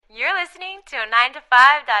listening to a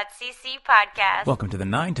 9to5.cc podcast. Welcome to the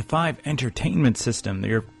 9 to 5 Entertainment System,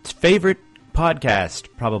 your favorite podcast.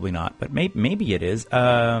 Probably not, but maybe it is.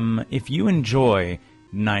 If you enjoy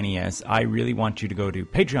 9ES, I really want you to go to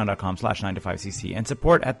patreon.com/9to5cc and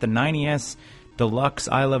support at the 9ES Deluxe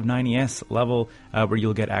I Love 9ES level, where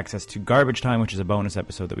you'll get access to Garbage Time, which is a bonus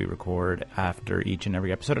episode that we record after each and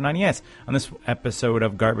every episode of 9ES. On this episode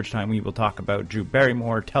of Garbage Time, we will talk about Drew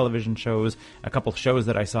Barrymore, television shows, a couple shows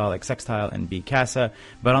that I saw like Sextile and B Casa.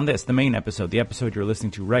 But on this, the main episode, the episode you're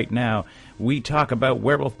listening to right now, we talk about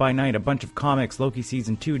Werewolf by Night, a bunch of comics, Loki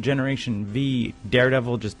Season 2, Generation V,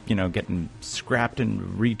 Daredevil just, getting scrapped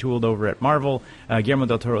and retooled over at Marvel, Guillermo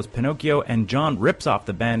del Toro's Pinocchio, and John rips off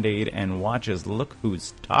the Band-Aid and watches Look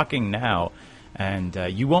Who's Talking Now. And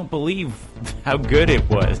you won't believe how good it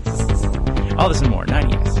was. All this and more,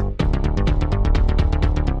 9ES.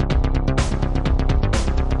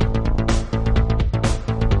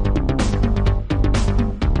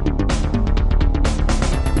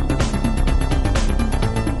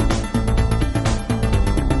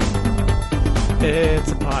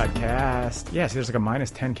 It's a podcast. Yes, there's like a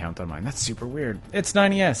 -10 count on mine. That's super weird. It's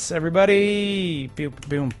 9ES, everybody. Boom,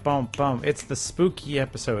 boom, boom, boom. It's the spooky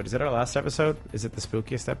episode. Is it our last episode? Is it the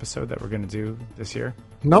spookiest episode that we're going to do this year?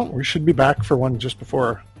 No, we should be back for one just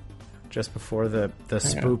before. Just before the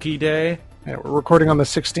spooky day? Yeah, we're recording on the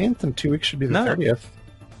 16th, and 2 weeks should be the 30th.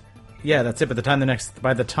 Yeah, that's it.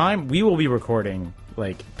 By the time we will be recording,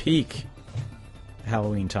 like, peak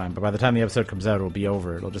Halloween time, but by the time the episode comes out, it'll be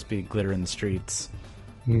over. It'll just be glitter in the streets,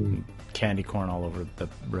 candy corn all over the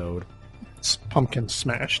road. It's pumpkins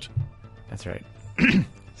smashed. That's right.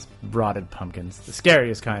 Rotted pumpkins, the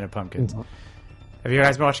scariest kind of pumpkins. Mm-hmm. Have you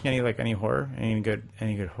guys been watching any horror? Any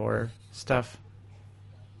good horror stuff?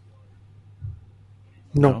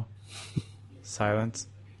 No. Silence.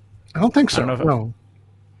 I don't think so. No.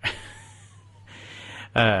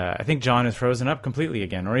 I think John is frozen up completely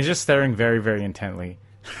again, or he's just staring very, very intently.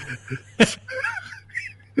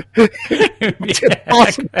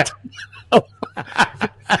 Awesome. All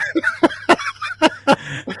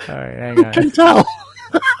right, hang on. I can tell.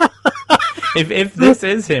 If this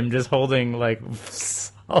is him just holding like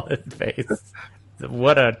solid face,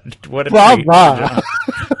 what a treat, John.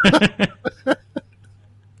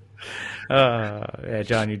 Yeah,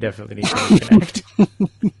 John, you definitely need to connect.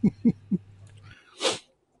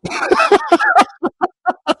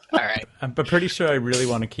 All right. I'm pretty sure I really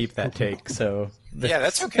want to keep that take, so... Yeah,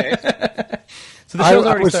 that's okay. So the show's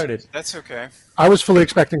already started. That's okay. I was fully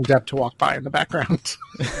expecting Deb to walk by in the background.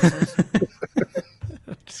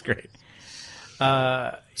 That's great.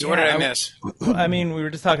 So what did I miss? I mean, we were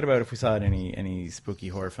just talking about if we saw any spooky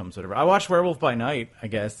horror films, whatever. I watched Werewolf by Night, I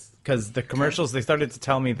guess, because the commercials, they started to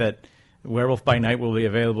tell me that Werewolf by Night will be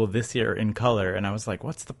available this year in color, and I was like,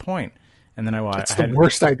 what's the point? And then I watched... It's the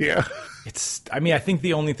worst idea. I think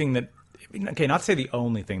the only thing that... Okay, not to say the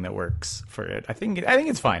only thing that works for it. I think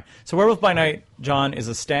it's fine. So Werewolf by Night, John, is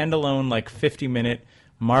a standalone, 50-minute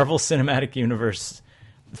Marvel Cinematic Universe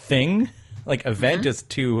thing. Event is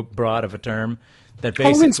too broad of a term. That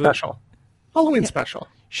basically... Halloween special.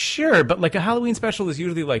 Sure, but a Halloween special is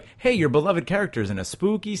usually hey, your beloved character's in a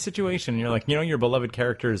spooky situation. And you're like, your beloved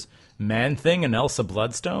character's Man-Thing and Elsa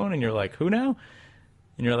Bloodstone? And you're like, who now?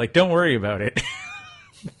 And you're like, don't worry about it.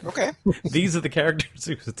 Okay. These are the characters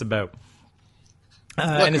who it's about.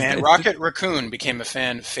 Look, man, Rocket Raccoon became a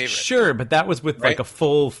fan favorite. Sure, but that was with a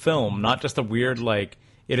full film, not just a weird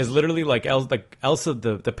It is literally Elsa,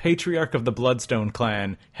 the patriarch of the Bloodstone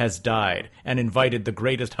clan, has died and invited the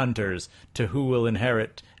greatest hunters to who will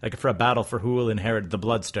inherit, for a battle for who will inherit the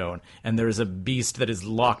Bloodstone. And there is a beast that is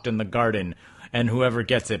locked in the garden. And whoever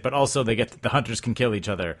gets it, but also the hunters can kill each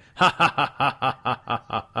other. Ha ha ha ha ha ha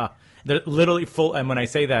ha ha. They're literally full, and when I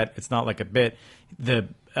say that, it's not like a bit. The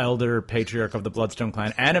elder patriarch of the Bloodstone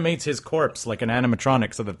clan animates his corpse like an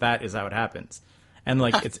animatronic, so that is how it happens. And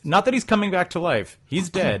it's not that he's coming back to life; he's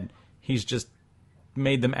dead. He's just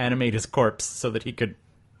made them animate his corpse so that he could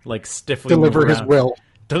stiffly deliver his will,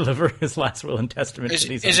 deliver his last will and testament.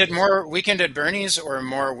 Is it more Weekend at Bernie's or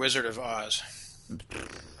more Wizard of Oz?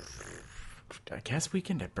 I guess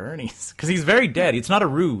Weekend at Bernie's, because he's very dead. It's not a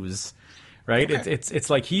ruse, right? Okay. It's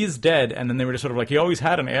like he is dead, and then they were just sort of he always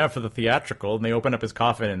had an air for the theatrical, and they open up his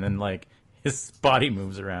coffin, and then his body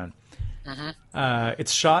moves around. Mm-hmm.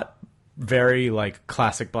 It's shot very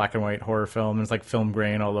classic black and white horror film. There's film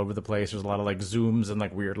grain all over the place. There's a lot of zooms and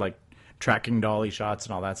weird tracking dolly shots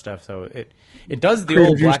and all that stuff. So it does the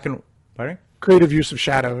old black and pardon? Creative use of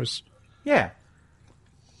shadows. Yeah.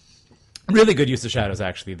 Really good use of shadows,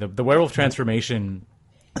 actually. The werewolf transformation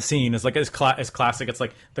scene is like is classic. It's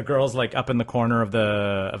like the girl's like up in the corner of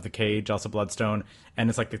the cage, also Bloodstone, and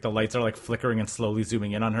it's like the lights are like flickering and slowly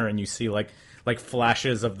zooming in on her, and you see like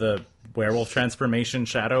flashes of the werewolf transformation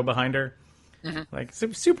shadow behind her. Mm-hmm. Like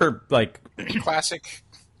super like classic.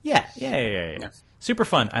 Yeah. Super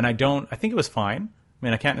fun, and I think it was fine. I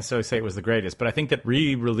mean, I can't necessarily say it was the greatest, but I think that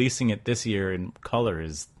re-releasing it this year in color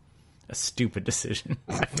is a stupid decision.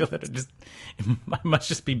 I feel that it must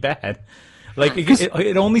just be bad. Like,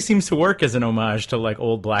 it only seems to work as an homage to, like,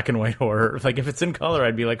 old black and white horror. Like, if it's in color,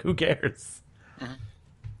 I'd be like, who cares?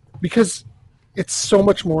 Because it's so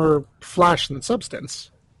much more flash than substance.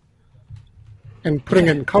 And putting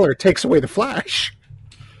it in color takes away the flash.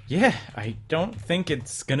 Yeah, I don't think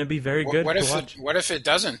it's going to be very good to watch. What if it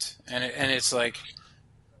doesn't? And it's like,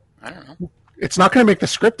 I don't know. It's not going to make the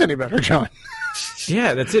script any better, John.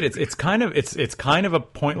 Yeah, that's it. It's kind of a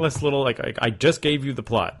pointless little, like I just gave you the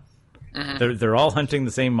plot. Mm-hmm. They're all hunting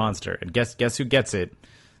the same monster, and guess who gets it?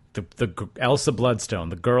 The Elsa Bloodstone,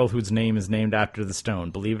 the girl whose name is named after the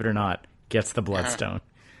stone. Believe it or not, gets the Bloodstone.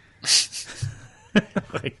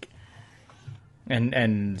 Like,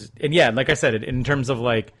 and yeah, like I said, in terms of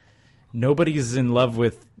like, nobody's in love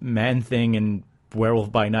with Man-Thing and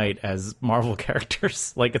Werewolf by Night as Marvel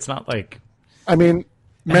characters. Like, it's not like, I mean,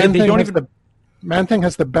 Man-Thing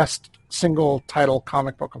has the best single title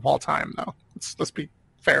comic book of all time, though. Let's be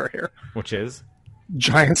fair here. Which is?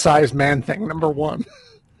 Giant Size Man-Thing, #1.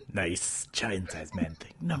 Nice. Giant Size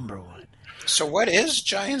Man-Thing, #1. So what is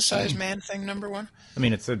Giant Size Man-Thing #1? I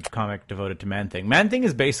mean, it's a comic devoted to Man-Thing. Man-Thing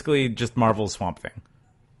is basically just Marvel's Swamp Thing.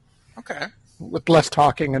 Okay. With less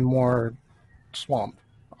talking and more swamp,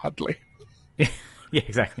 oddly. Yeah,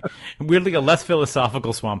 exactly. Weirdly, a less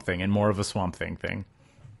philosophical Swamp Thing and more of a Swamp Thing thing.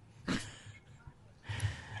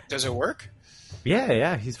 Does it work?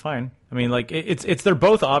 Yeah, he's fine. I mean, like, it's they're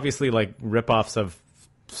both obviously like ripoffs of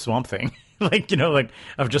Swamp Thing, like, you know, like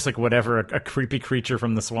of just like whatever a creepy creature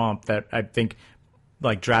from the swamp that I think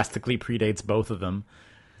like drastically predates both of them.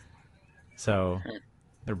 So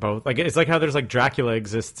they're both like, it's like how there's like Dracula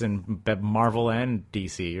exists in Marvel and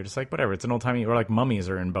DC. You're just like, whatever. It's an old timey, or like mummies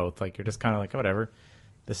are in both. Like, you're just kind of like, whatever.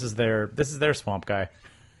 This is their swamp guy.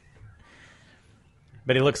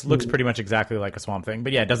 But he looks pretty much exactly like a Swamp Thing.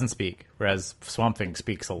 But yeah, it doesn't speak, whereas Swamp Thing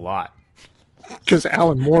speaks a lot. Because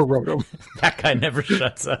Alan Moore wrote him. That guy never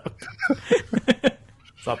shuts up.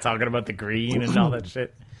 Stop talking about the green and all that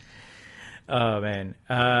shit. Oh man.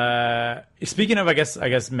 Speaking of, I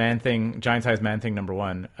guess Man-Thing, Giant Size Man-Thing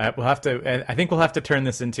 #1. I think we'll have to turn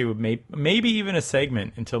this into maybe even a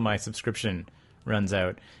segment until my subscription runs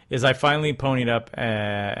out. Is I finally ponied up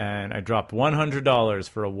and I dropped $100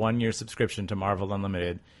 for a 1-year subscription to Marvel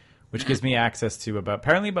Unlimited, which gives me access to about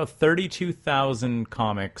 32,000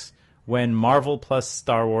 comics, when Marvel plus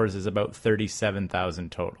Star Wars is about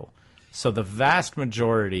 37,000 total. So the vast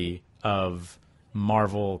majority of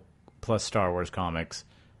Marvel plus Star Wars comics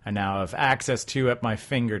I now have access to at my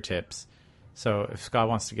fingertips. So if Scott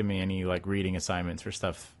wants to give me any like reading assignments or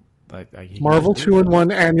stuff, like Marvel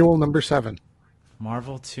 2-in-1 Annual #7.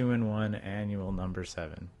 Marvel 2-in-1 Annual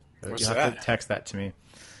 #7. What's You'll have to text that to me.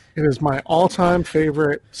 It is my all-time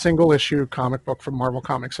favorite single-issue comic book from Marvel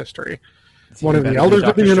Comics history. One of the elders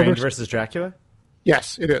of the universe. Strange versus Dracula?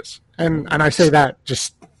 Yes, it is. And I say that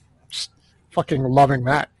just fucking loving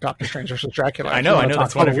that Doctor Strange versus Dracula. I know.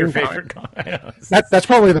 That's one of your favorite comics. That's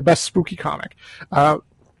probably the best spooky comic.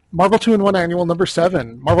 Marvel 2-in-1 Annual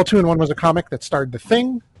 #7. Marvel 2-in-1 was a comic that starred The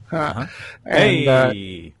Thing.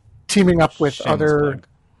 And teaming up with other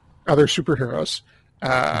superheroes.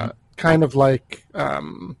 Kind of like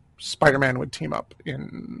Spider-Man would team up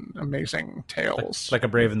in Amazing Tales. Like a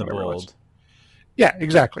Brave and the Bold. Yeah,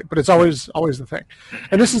 exactly. But it's always the Thing.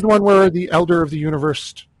 And this is the one where the Elder of the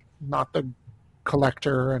Universe, not the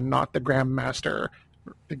Collector and not the Grandmaster,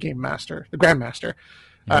 the Game Master, the Grandmaster,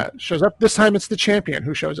 shows up. This time it's the Champion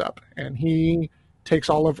who shows up. And he takes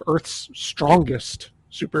all of Earth's strongest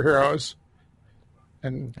superheroes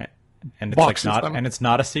and it's like not them. And it's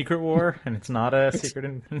not a secret war, and it's not a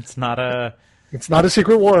it's not a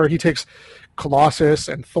secret war. He takes Colossus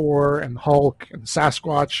and Thor and Hulk and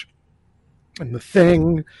Sasquatch and the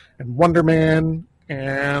Thing and Wonder Man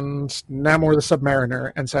and Namor the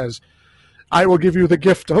Submariner and says, I will give you the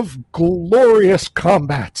gift of glorious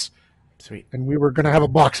combats. Sweet. And we were going to have a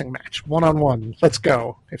boxing match, 1-on-1. Let's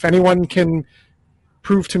go. If anyone can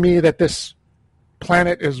prove to me that this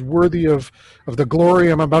planet is worthy of the glory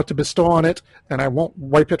I'm about to bestow on it, then I won't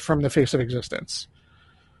wipe it from the face of existence.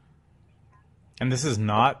 And this is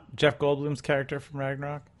not Jeff Goldblum's character from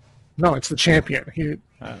Ragnarok? No, it's the Champion.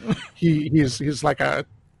 He's like a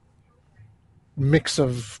mix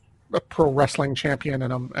of a pro wrestling champion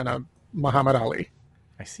and a Muhammad Ali.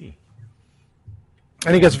 I see.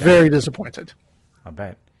 And he gets very disappointed. I'll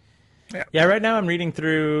bet. Yeah. Yeah, right now I'm reading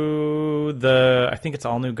through I think it's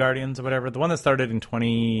All New Guardians or whatever, the one that started in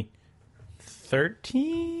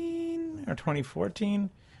 2013 or 2014.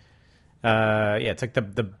 It's like the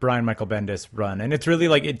Brian Michael Bendis run, and it's really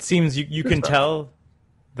like, it seems you can tell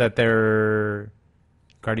that they're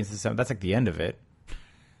Guardians of the Sun. That's like the end of it.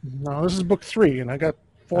 No, this is book 3, and I got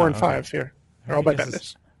 4 and 5 here. They're all by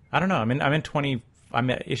Bendis. I don't know. I'm in 20. I'm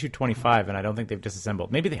at issue 25, and I don't think they've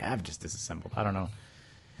disassembled. Maybe they have just disassembled. I don't know.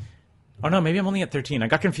 Oh no, maybe I'm only at 13. I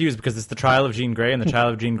got confused because it's the Trial of Jean Grey, and the Trial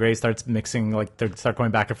of Jean Grey starts mixing, like they start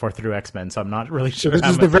going back and forth through X-Men. So I'm not really sure. So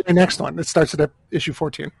this is the very next one. It starts at issue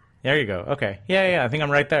 14. There you go. Okay. Yeah. I think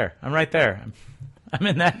I'm right there. I'm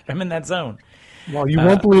in that zone. Well, you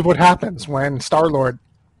won't believe what happens when Star-Lord.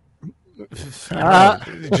 It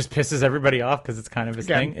just pisses everybody off because it's kind of his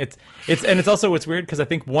thing. It's also what's weird because I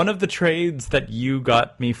think one of the trades that you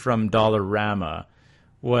got me from Dollarama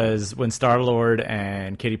was when Star-Lord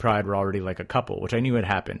and Kitty Pryde were already like a couple, which I knew had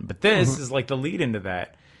happened. But this is like the lead into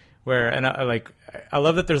that, where I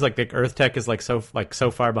love that there's like the Earth Tech is like so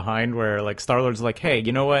far behind, where like Star-Lord's like, hey,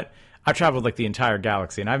 you know what? I traveled like the entire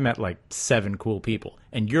galaxy and I've met like 7 cool people,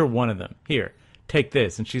 and you're one of them. Here, take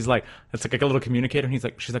this. And she's like, that's like a little communicator.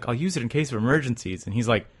 And she's like, I'll use it in case of emergencies. And he's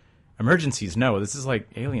like, emergencies? No, this is like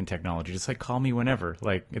alien technology. Just like call me whenever.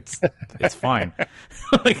 Like it's fine.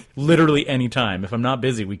 Like literally any time. If I'm not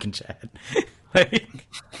busy, we can chat.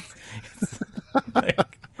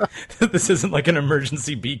 This isn't like an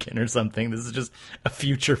emergency beacon or something. This is just a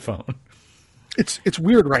future phone. It's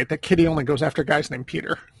weird, right? That Kitty only goes after guys named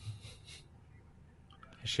Peter.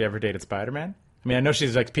 Has she ever dated Spider-Man? I mean, I know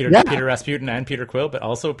she's like Peter Rasputin and Peter Quill, but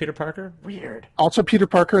also Peter Parker? Weird. Also Peter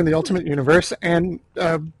Parker in the Ultimate Universe, and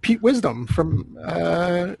Pete Wisdom from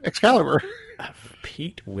Excalibur.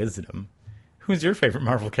 Pete Wisdom? Who's your favorite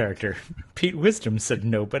Marvel character? Pete Wisdom said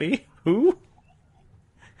nobody. Who?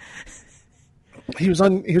 He was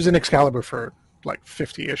in Excalibur for like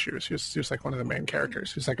 50 issues. He was like one of the main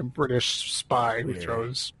characters. He's like a British spy who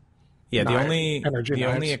throws... Yeah, the only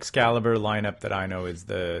knives. Excalibur lineup that I know is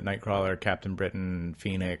the Nightcrawler, Captain Britain,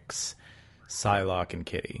 Phoenix, Psylocke, and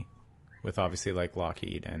Kitty, with obviously like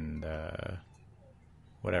Lockheed and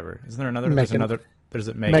whatever. Isn't there another? Megan.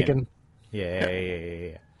 There's Megan. Megan.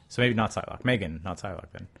 Yeah. So maybe not Psylocke. Megan, not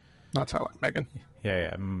Psylocke then. Not Psylocke. Megan.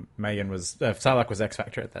 Yeah. Megan was Psylocke was X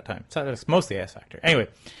Factor at that time. So it was mostly X Factor. Anyway,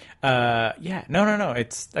 no.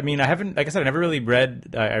 It's. I mean, I haven't. Like I said, I never really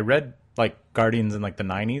read. I read like Guardians in like the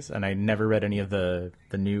 90s, and I never read any of the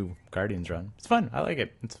new Guardians run. It's fun. I like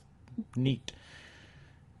it. It's neat.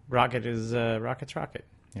 Rocket is Rocket's Rocket.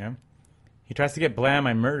 You know, he tries to get "Blam,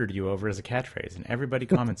 I murdered you" over as a catchphrase, and everybody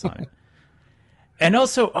comments on it. And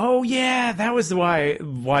also, oh yeah, that was why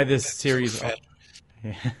this series.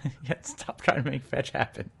 Yeah, stop trying to make fetch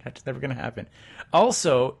happen. That's never going to happen.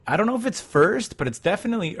 Also, I don't know if it's first, but it's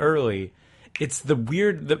definitely early. It's the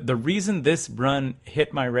reason this run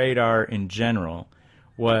hit my radar in general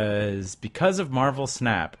was because of Marvel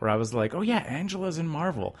Snap, where I was like, oh yeah, Angela's in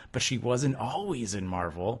Marvel, but she wasn't always in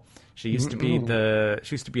Marvel. She used to be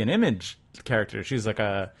an Image character. She was like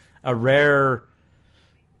a rare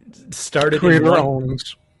started creator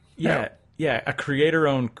owns. Yeah, a creator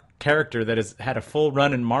owned character that has had a full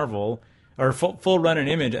run in Marvel or full run in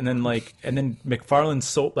Image, and then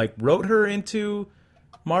McFarlane wrote her into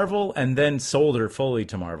Marvel and then sold her fully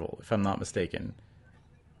to Marvel, if I'm not mistaken.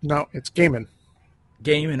 No, it's Gaiman.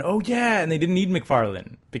 Oh yeah, and they didn't need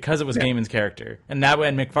McFarlane because it was Gaiman's character, and that way,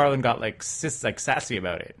 and McFarlane got like sassy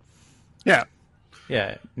about it. Yeah,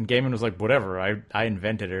 and Gaiman was like, whatever, I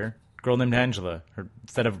invented her. Girl named Angela.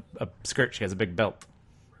 Instead of a skirt, she has a big belt.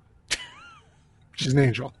 She's an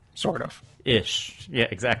angel, sort of. Ish. Yeah,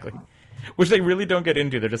 exactly. Which they really don't get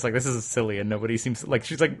into. They're just like, this is silly, and nobody seems like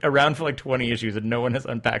she's like around for like 20 issues, and no one has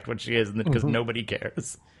unpacked what she is, because nobody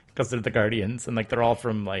cares, because they're the Guardians, and like they're all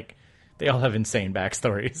from like they all have insane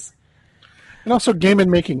backstories. And also, Gaiman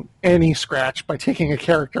making any scratch by taking a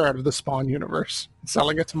character out of the Spawn universe and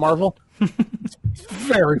selling it to Marvel. It's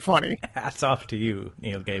very funny. Hats off to you,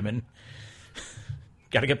 Neil Gaiman.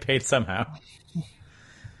 Got to get paid somehow.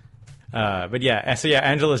 But yeah,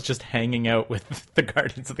 Angela's just hanging out with the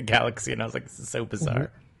Guardians of the Galaxy, and I was like, this is so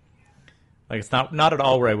bizarre. Like, it's not at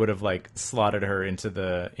all where I would have like slotted her into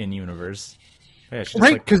the in-universe. Yeah,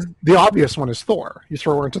 right, because the obvious one is Thor. You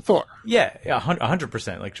throw her into Thor. Yeah,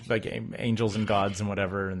 100%. Like angels and gods and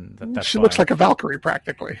whatever, and that's she fine. looks like a Valkyrie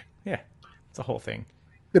practically. Yeah, it's a whole thing.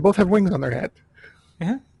 They both have wings on their head.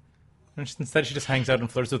 Yeah. And instead, she just hangs out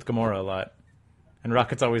and flirts with Gamora a lot. And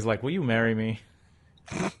Rocket's always like, "Will you marry me?"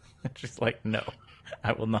 And she's like, no,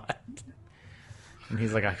 I will not. And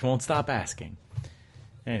he's like, I won't stop asking.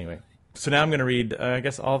 Anyway, so now I'm going to read, I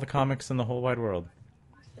guess, all the comics in the whole wide world.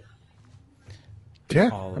 Yeah,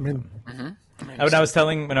 All I of mean, them. When I was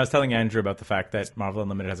telling Andrew about the fact that Marvel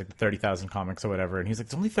Unlimited has like 30,000 comics or whatever, and he's like,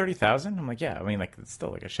 "It's only 30,000." I'm like, "Yeah, I mean, like it's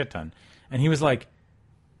still like a shit ton." And he was like,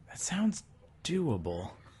 "That sounds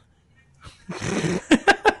doable."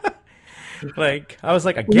 Like I was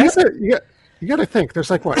like, "I guess." You got to think.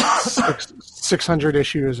 There's like what 600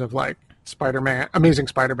 issues of like Spider-Man, Amazing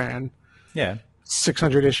Spider-Man. Yeah.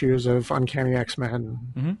 600 issues of Uncanny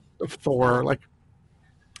X-Men, of Thor, like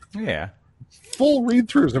Yeah. full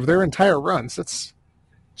read-throughs of their entire runs. That's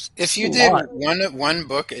if you did one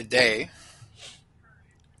book a day.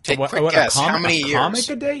 Take a quick guess. How many years? Comic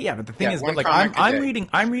a day? Yeah, but the thing is, but like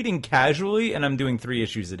I'm reading casually, and I'm doing 3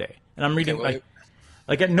 issues a day, and I'm reading like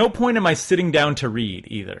at no point am I sitting down to read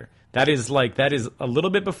either. That is a little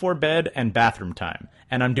bit before bed and bathroom time,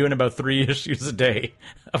 and I'm doing about 3 issues a day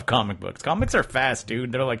of comic books. Comics are fast,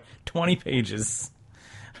 dude. They're like 20 pages.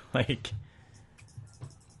 Like,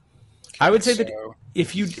 I would say that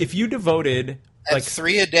if you devoted like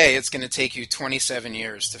 3 a day, it's going to take you 27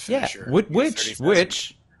 years to finish your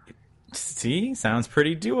which see, sounds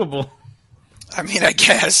pretty doable. I mean, I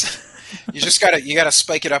guess you just gotta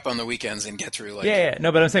spike it up on the weekends and get through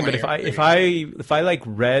no, but I'm saying, but if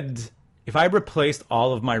I replaced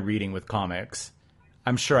all of my reading with comics,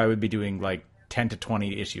 I'm sure I would be doing like 10 to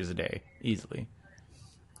 20 issues a day easily.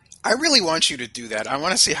 I really want you to do that. I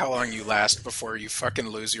want to see how long you last before you fucking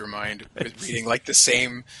lose your mind with reading like the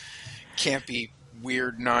same campy,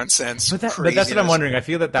 weird nonsense. But that's what I'm wondering. I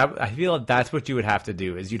feel that's what you would have to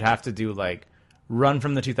do. Is you'd have to do like run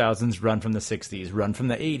from the 2000s, run from the 60s, run from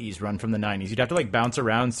the 80s, run from the 90s. You'd have to like bounce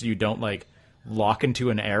around so you don't like lock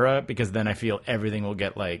into an era, because then I feel everything will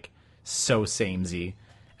get like so samey.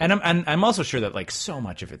 And I'm also sure that like so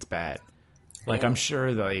much of it's bad. Like I'm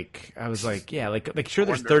sure like I was like like sure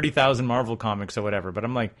there's 30,000 Marvel comics or whatever, but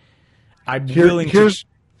I'm like here's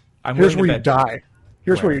where you die.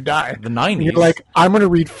 Here's where you die. The 90s. And you're like, I'm going to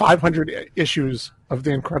read 500 issues of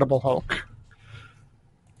The Incredible Hulk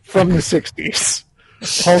from the 60s.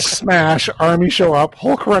 Hulk smash, army show up,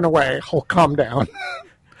 Hulk run away, Hulk calm down.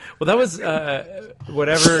 Well, that was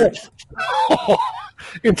whatever.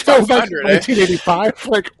 Until like 1985,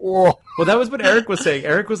 like, whoa. Well, that was what Eric was saying.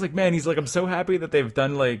 Eric was like, "Man, he's like, I'm so happy that they've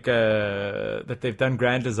done like that they've done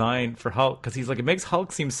grand design for Hulk, because he's like, it makes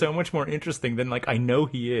Hulk seem so much more interesting than like I know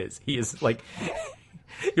he is. He is like."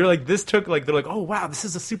 You're like, this took like, they're like, oh wow, this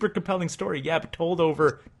is a super compelling story. Yeah, but told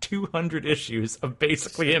over 200 issues of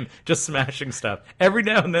basically him just smashing stuff. Every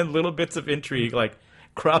now and then, little bits of intrigue like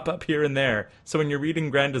crop up here and there. So when you're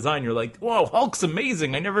reading Grand Design, you're like, whoa, Hulk's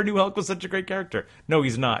amazing. I never knew Hulk was such a great character. No,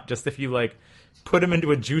 he's not. Just if you like put him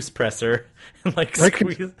into a juice presser and like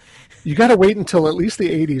squeeze. You got to wait until at least the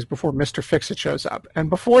 80s before Mr. Fix-It shows up, and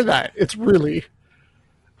before that, it's really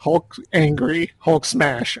Hulk angry, Hulk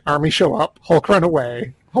smash, army show up, Hulk run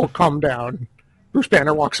away, Hulk calm down, Bruce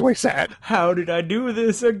Banner walks away sad. How did I do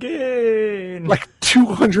this again? Like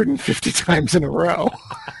 250 times in a row.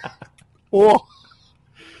 Oh.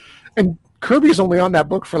 And Kirby's only on that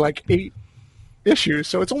book for like 8 issues,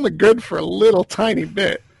 so it's only good for a little tiny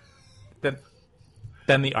bit.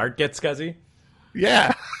 Then the art gets scuzzy?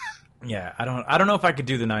 Yeah. Yeah, I don't know if I could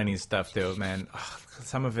do the 90s stuff though, man. Ugh,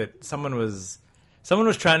 some of it, someone was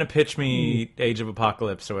trying to pitch me Age of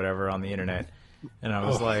Apocalypse or whatever on the internet, and I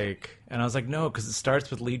was like, no, because it starts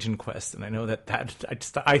with Legion Quest, and I know that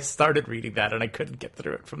I started reading that and I couldn't get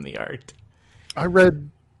through it from the art. I read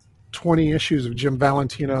 20 issues of Jim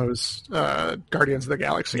Valentino's Guardians of the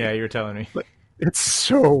Galaxy. Yeah, you were telling me. It's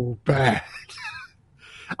so bad.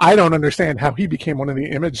 I don't understand how he became one of the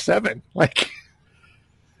Image 7. Like,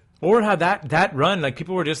 or how that run, like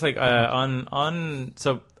people were just like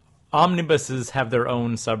so omnibuses have their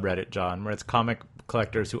own subreddit, John, where it's comic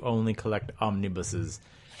collectors who only collect omnibuses.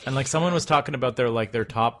 And like someone was talking about their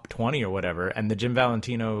top 20 or whatever, and the Jim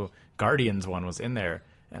Valentino Guardians one was in there.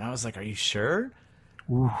 And I was like, are you sure?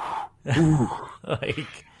 Ooh. Like,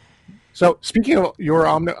 so speaking of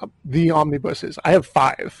the omnibuses, I have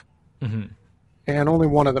 5. Mm-hmm. And only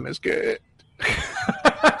one of them is good.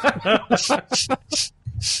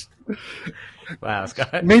 Wow,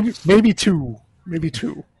 Scott. Maybe two.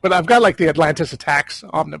 But I've got like the Atlantis Attacks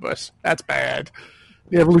omnibus. That's bad.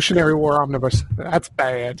 The Evolutionary War omnibus. That's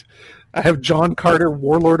bad. I have John Carter,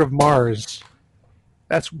 Warlord of Mars.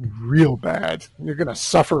 That's real bad. You're going to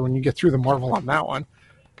suffer when you get through the Marvel on that one.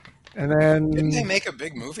 And then... Didn't they make a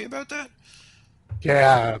big movie about that?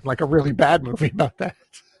 Yeah, like a really bad movie about that.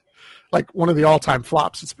 like one of the all-time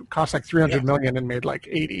flops. It's cost like 300 Yeah. million and made like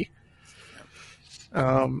 80.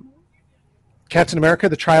 Captain America,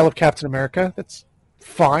 The Trial of Captain America, that's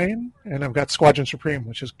fine. And I've got Squadron Supreme,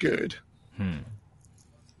 which is good.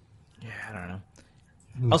 Yeah, I don't know.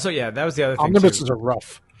 Also, yeah, that was the other thing Omnibuses too. are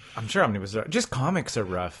rough. I'm sure omnibuses are. Just comics are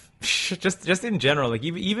rough. just in general. Like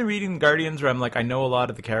even reading Guardians, where I'm like, I know a lot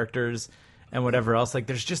of the characters and whatever else. Like,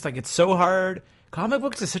 there's just like it's so hard. Comic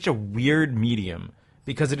books is such a weird medium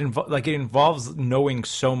because it involves knowing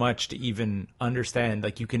so much to even understand.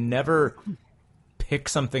 Like, you can never pick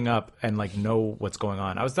something up and like know what's going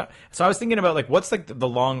on. I was thinking about like what's like the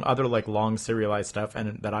long serialized stuff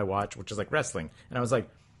and that I watch, which is like wrestling, and I was like,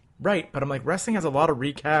 right, but I'm like, wrestling has a lot of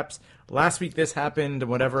recaps. Last week this happened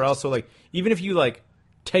and whatever else. So like, even if you like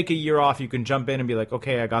take a year off, you can jump in and be like,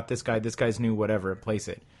 okay, I got this guy. This guy's new, whatever. Place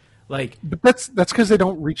it. Like, But that's because they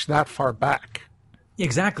don't reach that far back.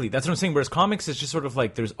 exactly. That's what I'm saying. Whereas comics is just sort of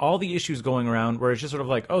like, there's all the issues going around where it's just sort of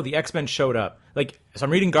like, oh, the X-Men showed up. Like, so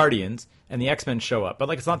I'm reading Guardians and the X-Men show up, but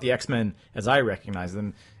like, it's not the X-Men as I recognize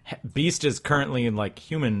them. Beast is currently in like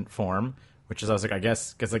human form, which is, I was like, I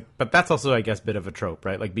guess, because like, but that's also, I guess, a bit of a trope,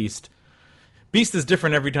 right? Like Beast is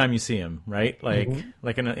different every time you see him, right? Like,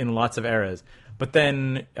 like in lots of eras. But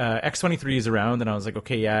then X-23 is around, and I was like,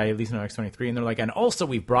 okay, yeah, I at least know X-23. And they're like, and also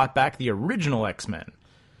we've brought back the original X-Men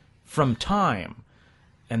from time,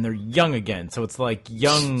 and they're young again. So it's like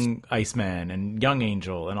young Iceman and young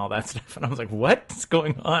Angel and all that stuff. And I was like, what's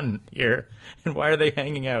going on here? And why are they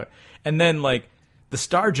hanging out? And then like the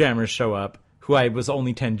Starjammers show up, who I was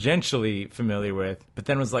only tangentially familiar with, but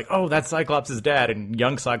then was like, oh, that's Cyclops' dad. And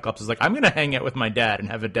young Cyclops was like, I'm going to hang out with my dad and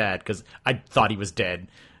have a dad because I thought he was dead.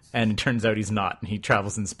 And it turns out he's not, and he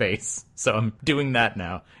travels in space. So I'm doing that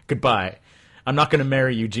now. Goodbye. I'm not going to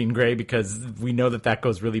marry you, Jean Grey, because we know that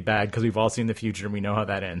goes really bad because we've all seen the future and we know how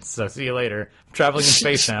that ends. So see you later. I'm traveling in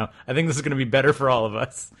space now. I think this is going to be better for all of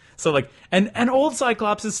us. So like, and old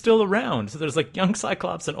Cyclops is still around. So there's like young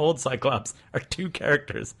Cyclops and old Cyclops are two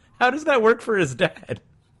characters. How does that work for his dad?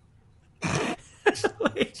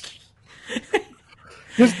 Like,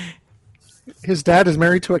 His dad is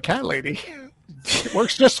married to a cat lady. It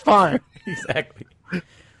works just fine. exactly.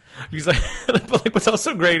 He's like, but like, what's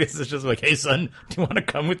also great is it's just like, hey son, do you want to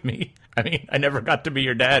come with me? I mean, I never got to be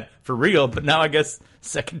your dad for real, but now I guess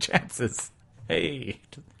second chances. Hey,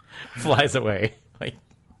 flies away. Like,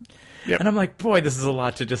 Yep. and I'm like, boy, this is a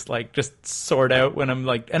lot to just sort out when I'm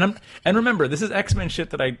like, and remember, this is X-Men shit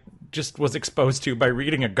that I just was exposed to by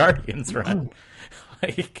reading a Guardians run.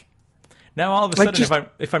 Like, now all of a Like, sudden,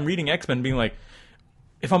 if I'm reading X-Men, being like,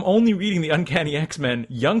 if I'm only reading the Uncanny X-Men,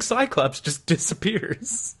 young Cyclops just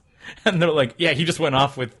disappears. And they're like, yeah, he just went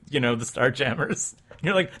off with, the Starjammers. And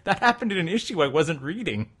you're like, that happened in an issue I wasn't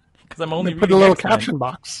reading because I'm only reading Put a little X-Men. caption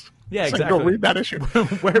box. Yeah, It's like, exactly. go read that issue.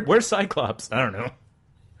 Where's Cyclops? I don't know.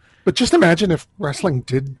 But just imagine if wrestling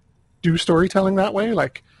did do storytelling that way.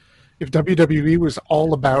 Like, if WWE was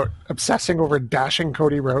all about obsessing over dashing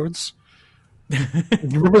Cody Rhodes. You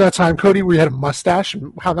remember that time, Cody, where you had a mustache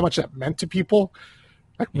and how much that meant to people?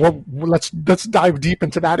 Like, well, let's dive deep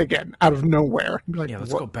into that again out of nowhere. Be like, Yeah,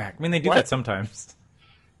 let's what? go back. I mean, they do What? that sometimes.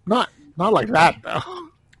 Not like that though.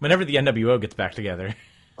 Whenever the NWO gets back together.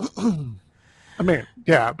 I mean,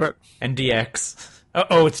 yeah, but And DX.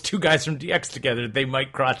 Oh, it's two guys from DX together. They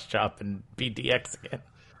might cross chop and be DX again.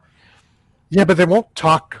 yeah, but they won't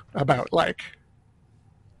talk about like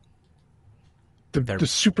the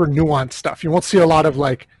super nuanced stuff. You won't see a lot of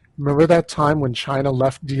like. Remember that time when China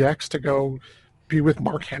left DX to go be with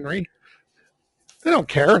Mark Henry? They don't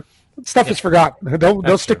care. That stuff is forgotten.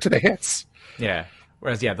 They'll stick to the hits. Yeah.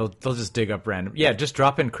 Whereas, yeah, they'll just dig up random. Yeah, just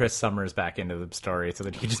drop in Chris Summers back into the story so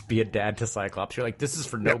that he can just be a dad to Cyclops. You're like, this is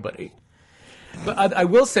for nobody. But I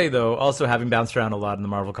will say, though, also having bounced around a lot in the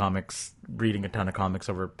Marvel comics, reading a ton of comics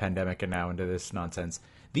over pandemic and now into this nonsense,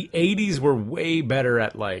 the 80s were way better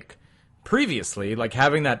at, like, previously, like,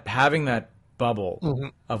 having that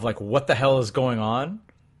bubble of, like, what the hell is going on?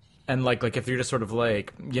 And, like if you're just sort of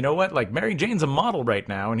like, you know what? Like, Mary Jane's a model right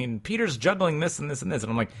now, and Peter's juggling this and this and this. And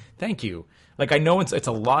I'm like, thank you. Like, I know it's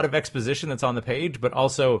a lot of exposition that's on the page, but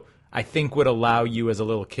also I think would allow you as a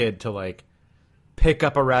little kid to, like, pick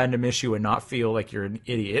up a random issue and not feel like you're an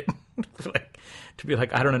idiot. Like, to be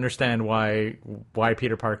like, I don't understand why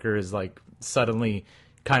Peter Parker is, like, suddenly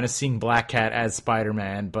kind of seeing Black Cat as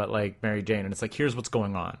Spider-Man, but, like, Mary Jane. And it's like, here's what's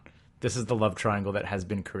going on. This is the love triangle that has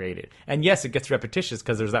been created. And yes, it gets repetitious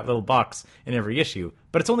because there's that little box in every issue,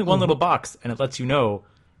 but it's only one little box, and it lets you know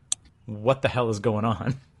what the hell is going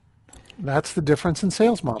on. That's the difference in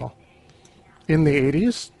sales model. In the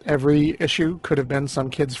 80s, every issue could have been some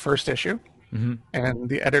kid's first issue, and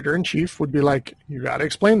the editor-in-chief would be like, you got to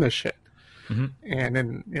explain this shit. And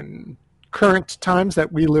in current times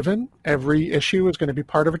that we live in, every issue is going to be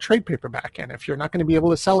part of a trade paperback. And if you're not going to be able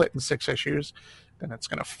to sell it in 6 issues, then it's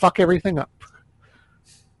going to fuck everything up.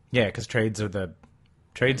 Yeah, because trades are the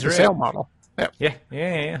sale model.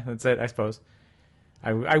 Yeah. That's it, I suppose.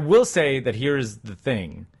 I will say that here's the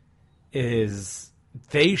thing: is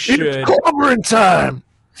they should. It's clobbering time.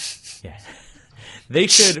 Yeah, they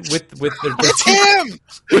should with their. It's him.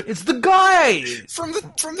 It's the guy from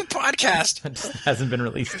the podcast. It just hasn't been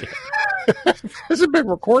released yet. Hasn't been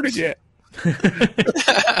recorded yet.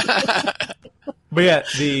 But yeah,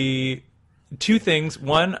 the 2 things.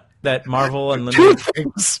 One, that Marvel Unlimited 2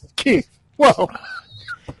 things, Keith. Whoa.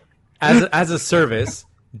 As a service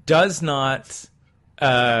does not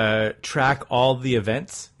track all the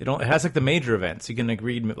events. It has like the major events. You can like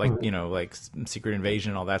read like like Secret Invasion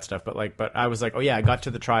and all that stuff. But I was like, oh yeah, I got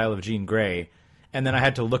to the trial of Jean Grey, and then I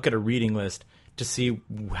had to look at a reading list to see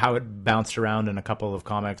how it bounced around in a couple of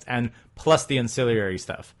comics, and plus the ancillary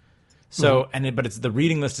stuff. So but it's the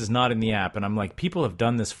reading list is not in the app, and I'm like, people have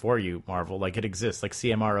done this for you, Marvel. Like it exists, like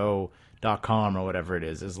CMRO.com or whatever it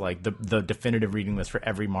is like the definitive reading list for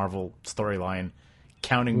every Marvel storyline,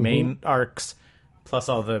 counting main arcs plus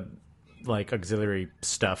all the like auxiliary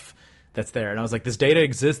stuff that's there. And I was like, this data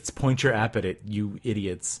exists, point your app at it, you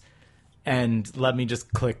idiots. And let me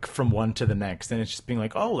just click from one to the next. And it's just being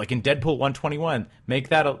like, oh, like in Deadpool 121, make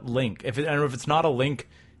that a link. If it's not a link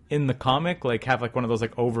in the comic, like have like one of those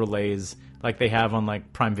like overlays like they have on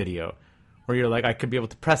like Prime Video, where you're like, I could be able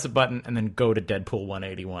to press a button and then go to Deadpool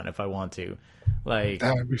 181 if I want to. Like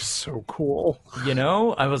that would be so cool.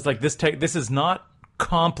 I was like, this is not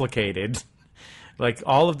complicated. Like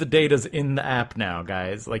all of the data's in the app now,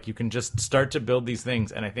 guys. Like you can just start to build these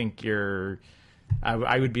things, and I think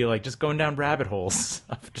I would be like just going down rabbit holes.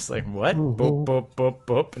 Just like what? Boop, boop, boop,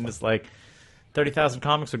 boop, and just like 30,000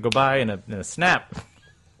 comics would go by in a snap.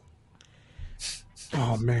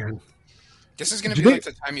 Oh man, this is going to be like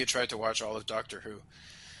the time you tried to watch all of Doctor Who.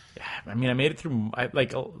 Yeah, I mean, I made it through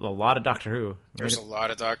like a lot of Doctor Who. There's a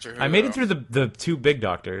lot of Doctor Who. I made it through the 2 big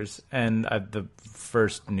Doctors and the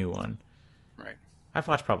first new one. Right. I've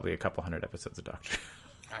watched probably a couple hundred episodes of Doctor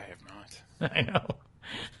Who. I have not. I know.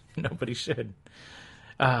 Nobody should.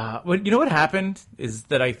 You know what happened is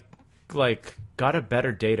that I like got a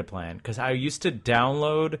better data plan, because I used to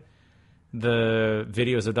download the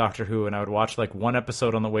videos of Doctor Who and I would watch like 1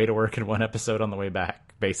 episode on the way to work and 1 episode on the way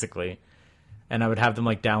back, basically. And I would have them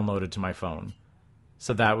like downloaded to my phone.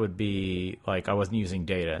 So that would be like I wasn't using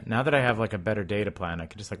data. Now that I have like a better data plan, I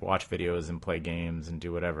can just like watch videos and play games and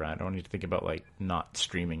do whatever. I don't need to think about like not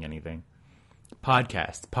streaming anything.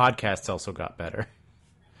 Podcasts also got better.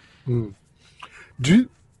 Do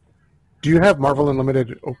you have Marvel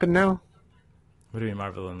Unlimited open now? What do you mean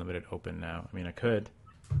Marvel Unlimited open now? I mean, I could.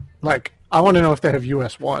 Like, I want to know if they have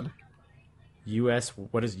US 1.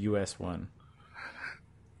 What is US 1?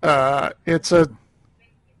 It's a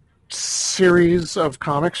series of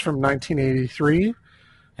comics from 1983.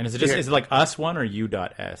 And is it like Us 1 or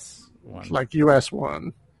U.S 1? Like US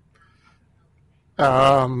 1.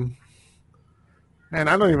 And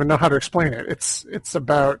I don't even know how to explain it. It's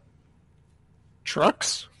about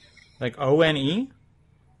trucks. Like ONE?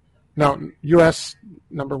 No, US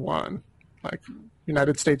number 1. Like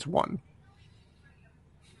United States 1.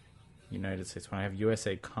 United States 1. I have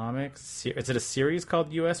USA Comics. Is it a series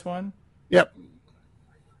called US 1? Yep.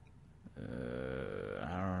 I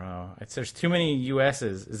don't know. There's too many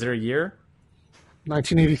US's. Is there a year?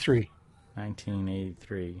 1983.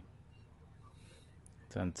 1983.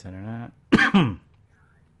 It's on internet.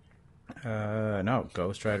 No.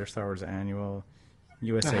 Ghost Rider, Star Wars Annual,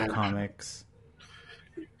 USA Comics.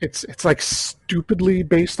 It's like stupidly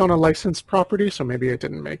based on a licensed property, so maybe it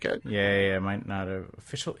didn't make it. Yeah, might not have.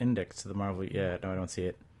 Official index to the Marvel. Yeah, no, I don't see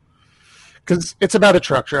it. Because it's about a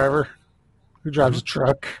truck driver who drives a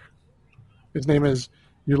truck. His name is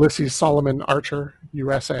Ulysses Solomon Archer,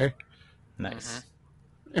 USA. Nice.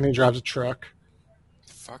 And he drives a truck.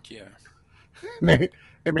 Fuck yeah. And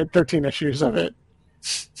they made 13 issues of it.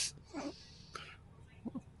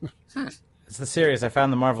 It's the series. I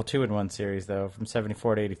found the Marvel 2-in-1 series, though, from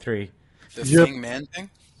 74 to 83. The Thing Man thing?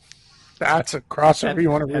 That's a crossover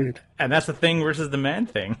you want to read. And that's the Thing versus the Man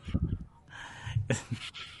thing.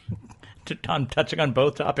 I'm touching on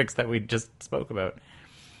both topics that we just spoke about.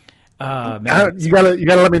 You gotta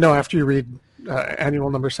let me know after you read Annual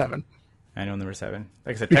number 7. Annual number 7.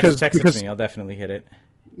 Like I said, text it to me. I'll definitely hit it.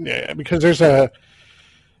 Yeah, because there's a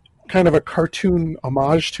kind of a cartoon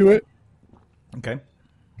homage to it. Okay.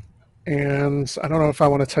 And I don't know if I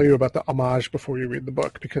want to tell you about the homage before you read the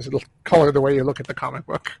book, because it'll color the way you look at the comic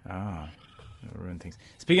book. Ah. It'll ruin things.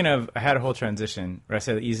 Speaking of, I had a whole transition where I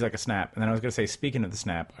said easy like a snap, and then I was going to say, speaking of the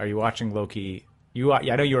snap, are you watching Loki? Yeah,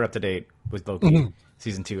 I know you were up to date with Loki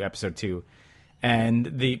season 2, episode 2,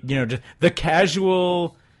 and just the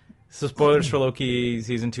casual. So spoilers for Loki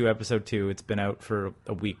season 2, episode 2. It's been out for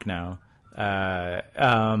a week now.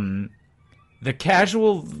 The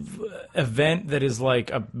casual event that is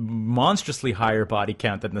like a monstrously higher body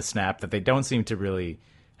count than the snap that they don't seem to really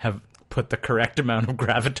have put the correct amount of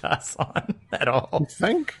gravitas on at all. You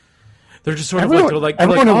think? They're just sort of like they're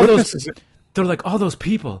like all those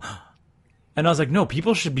people, and I was like, no,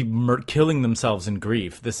 people should be killing themselves in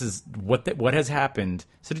grief. This is what has happened.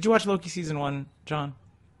 So did you watch Loki season 1, John?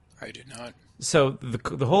 I did not. So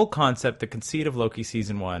the whole concept, the conceit of Loki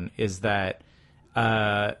season 1 is that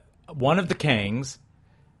one of the Kangs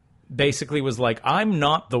basically was like, I'm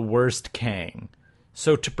not the worst Kang.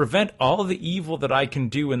 So to prevent all the evil that I can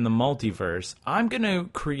do in the multiverse, I'm going to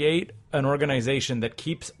create an organization that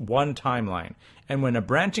keeps one timeline. And when a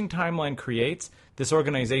branching timeline creates, this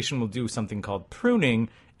organization will do something called pruning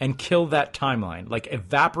and kill that timeline. Like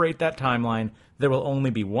evaporate that timeline. There will only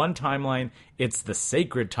be one timeline. It's the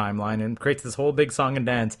sacred timeline, and creates this whole big song and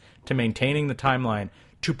dance to maintaining the timeline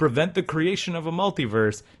to prevent the creation of a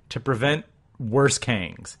multiverse, to prevent worse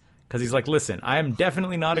Kangs. Because he's like, listen, I am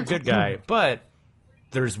definitely not a good guy, but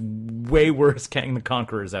there's way worse Kang the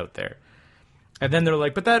Conquerors out there. And then they're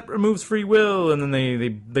like, but that removes free will, and then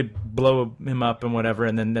they blow him up and whatever,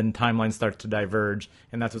 and then timelines start to diverge,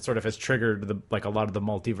 and that's what sort of has triggered a lot of the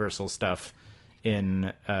multiversal stuff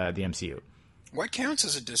in the MCU. What counts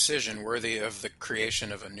as a decision worthy of the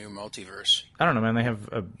creation of a new multiverse? I don't know, man. They have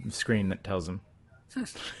a screen that tells them.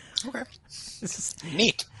 Okay. This is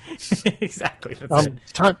neat. Exactly.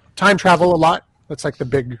 Time travel a lot. That's like the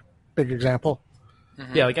big example.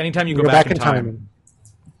 Mm-hmm. Yeah, like anytime you go back in time. And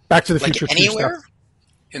Back to the Future. Like anywhere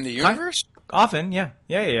in the universe? Often, yeah.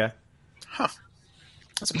 Huh.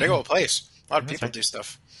 That's a big old place. A lot of people do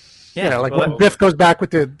stuff. Yeah, like when Biff goes back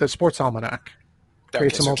with the sports almanac. Okay,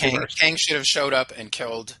 so Kang should have showed up and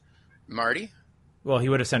killed Marty? Well, he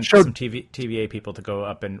would have sent some TVA people to go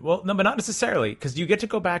up and... Well, no, but not necessarily, because you get to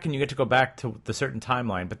go back and you get to go back to the certain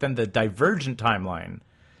timeline, but then the divergent timeline,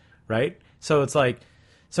 right? So it's like...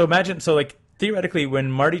 So imagine... So, like, theoretically,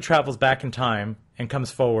 when Marty travels back in time and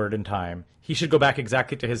comes forward in time, he should go back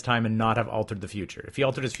exactly to his time and not have altered the future. If he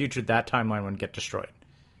altered his future, that timeline would get destroyed.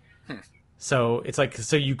 So it's like...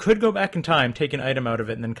 So you could go back in time, take an item out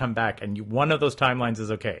of it, and then come back, and one of those timelines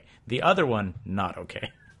is okay. The other one, not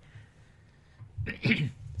okay.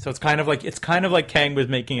 So it's kind of like Kang was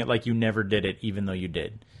making it like you never did it, even though you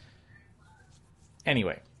did.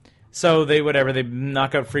 Anyway, so they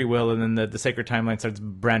knock out free will, and then the sacred timeline starts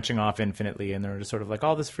branching off infinitely, and they're just sort of like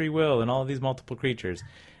all this free will and all these multiple creatures.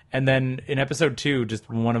 And then in episode 2, just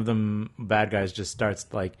one of them bad guys just starts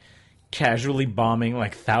like casually bombing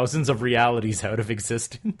like thousands of realities out of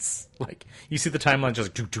existence. Like you see the timeline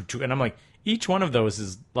just like, and I'm like, each one of those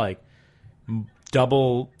is like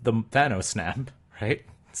double the Thanos snap, right?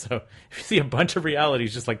 So if you see a bunch of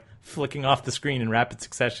realities just like flicking off the screen in rapid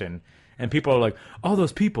succession, and people are like, oh,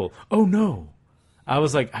 those people, oh no. I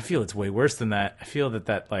was like, I feel it's way worse than that. I feel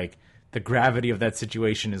that like the gravity of that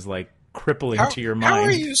situation is like crippling to your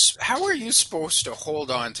mind. How are you supposed to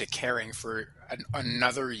hold on to caring for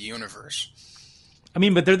another universe? I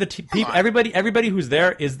mean, but they're the people. Everybody who's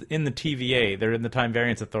there is in the TVA. They're in the Time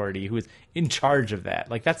Variance Authority, who is in charge of that.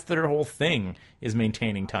 Like that's their whole thing, is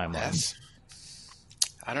maintaining timelines.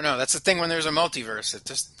 I don't know. That's the thing when there's a multiverse. It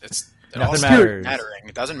all stops matters. mattering.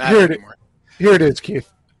 It doesn't matter anymore. Here it is, Keith.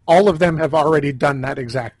 All of them have already done that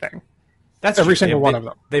exact thing. That's every true. single one of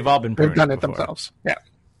them. They've all been. They've done it before. themselves. Yeah,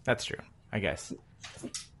 that's true. I guess.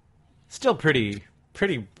 Still pretty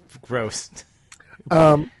gross.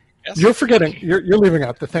 Yes. You're forgetting. You're leaving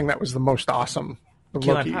out the thing that was the most awesome.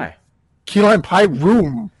 Key lime pie. Key lime pie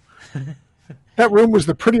room. That room was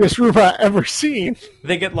the prettiest room I've ever seen.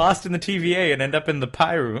 They get lost in the TVA and end up in the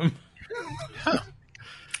pie room. Huh.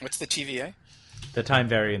 What's the TVA? The Time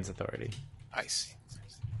Variance Authority. I see.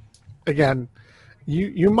 Again,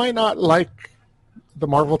 you might not like the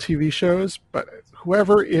Marvel TV shows, but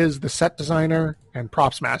whoever is the set designer and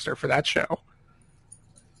props master for that show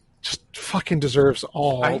just fucking deserves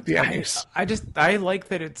all the Emmys. I like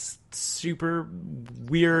that it's super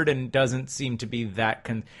weird and doesn't seem to be that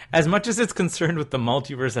as much as it's concerned with the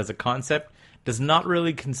multiverse as a concept, does not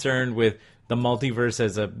really concerned with the multiverse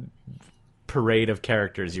as a parade of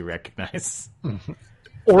characters you recognize. Mm-hmm.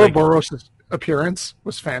 Ouroboros' appearance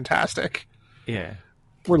was fantastic. Yeah.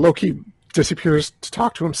 Where Loki disappears to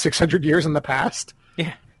talk to him 600 years in the past.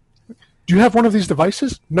 Yeah. Do you have one of these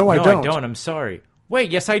devices? No, I don't. I'm sorry. Wait,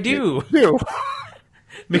 yes, I do. Do.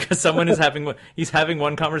 Because someone is he's having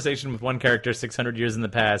one conversation with one character 600 years in the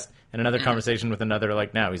past and another conversation with another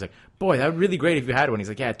like now. He's like, boy, that would be really great if you had one. He's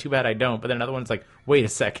like, yeah, too bad I don't. But then another one's like, wait a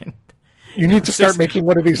second. You need to start making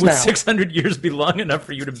one of these Would now. 600 years be long enough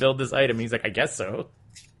for you to build this item? He's like, I guess so.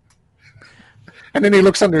 And then he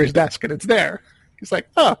looks under his desk and it's there. He's like,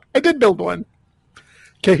 oh, I did build one.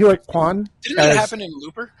 Kehua Kwan. Didn't that happen in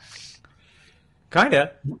Looper?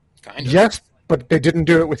 Kinda. Yes, but they didn't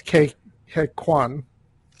do it with Kehua Kwan.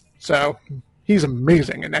 So he's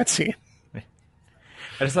amazing in that scene. I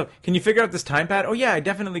just love, can you figure out this time pad? Oh yeah, I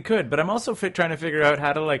definitely could, but I'm also trying to figure out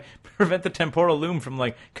how to like prevent the temporal loom from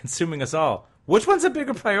like consuming us all. Which one's a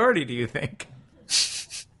bigger priority, do you think?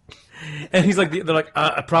 And he's like, they're like,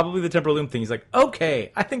 probably the temporal loom thing. He's like,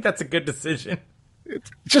 okay, I think that's a good decision.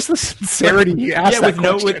 It's just the sincerity he asked. Yeah,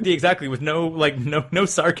 with no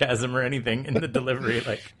sarcasm or anything in the delivery.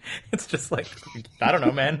 Like, it's just like, I don't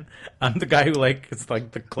know, man. I'm the guy who like is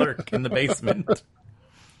like the clerk in the basement.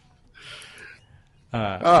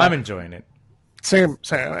 I'm enjoying it. Same.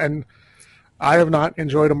 And I have not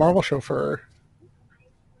enjoyed a Marvel show for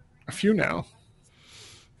a few now.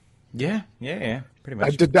 Yeah, pretty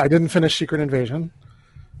much. I didn't finish Secret Invasion.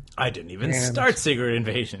 I didn't even start Secret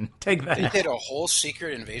Invasion. Take that. They did a whole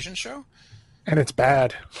Secret Invasion show? And it's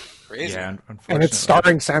bad. Crazy. Yeah, unfortunately. And it's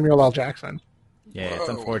starring Samuel L. Jackson. Yeah, it's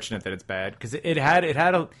unfortunate that it's bad because it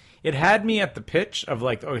had me at the pitch of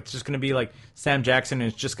like, oh, it's just gonna be like Sam Jackson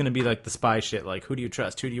and it's just gonna be like the spy shit, like who do you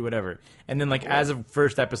trust, who do you whatever, and then like as of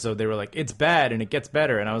first episode they were like it's bad and it gets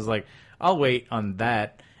better, and I was like I'll wait on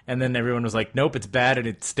that, and then everyone was like nope, it's bad and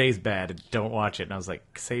it stays bad, and don't watch it, and I was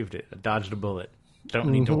like saved it, I dodged a bullet, don't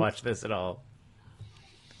need to watch this at all.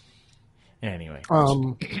 Anyway,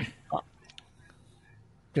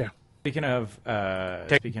 yeah. Speaking of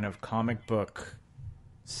comic book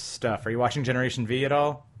stuff, are you watching Generation V at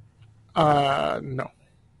all? No.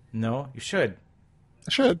 No, you should.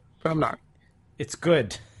 I should, but I'm not. It's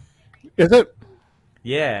good. Is it?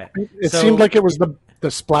 Yeah. It seemed like it was the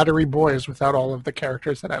splattery boys without all of the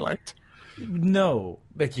characters that I liked. No.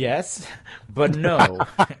 Like, yes, but no.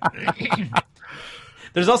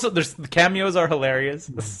 The cameos are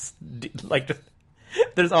hilarious. Like,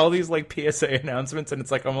 there's all these, like, PSA announcements, and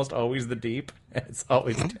it's, like, almost always the Deep, and it's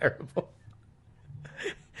always terrible.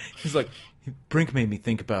 He's like, Brink made me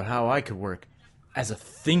think about how I could work as a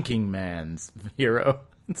thinking man's hero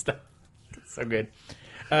and stuff. It's so good.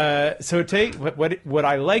 So what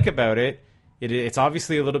I like about it, it's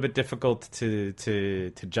obviously a little bit difficult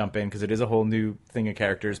to jump in because it is a whole new thing of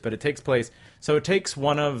characters, but it takes place. So it takes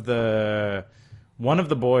one of the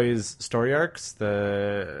boys' story arcs,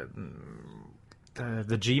 the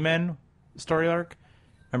G-Men story arc.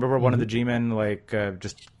 Remember where one of the G-Men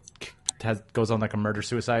just goes on like a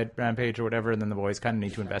murder-suicide rampage or whatever, and then the boys kind of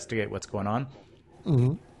need to investigate what's going on.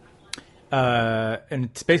 Mm-hmm. And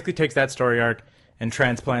it basically takes that story arc and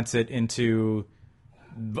transplants it into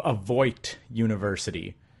a Voight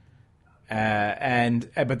university.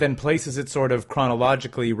 But then places it sort of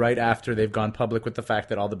chronologically right after they've gone public with the fact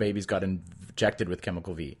that all the babies got injected with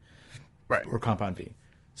Chemical V. Right. Or Compound V.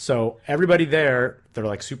 So everybody there, they're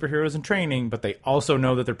like superheroes in training, but they also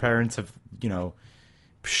know that their parents have,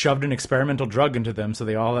 shoved an experimental drug into them, so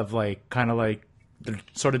they all have they're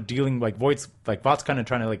sort of dealing Vought's kind of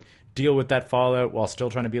trying to deal with that fallout while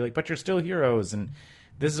still trying to be but you're still heroes and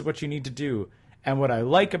this is what you need to do. And what I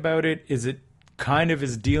like about it is it kind of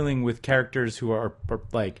is dealing with characters who are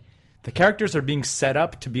the characters are being set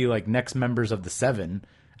up to be next members of the Seven,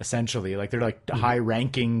 essentially. They're high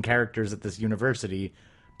ranking characters at this university,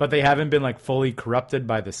 but they haven't been fully corrupted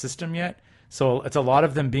by the system yet. So it's a lot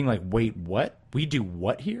of them being wait, what? We do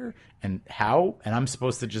what here? And how? And I'm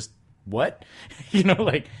supposed to just what?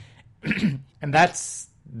 And that's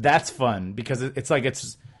fun because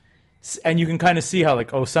it's and you can kind of see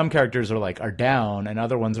how some characters are down and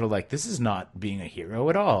other ones are this is not being a hero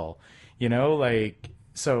at all.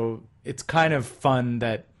 So it's kind of fun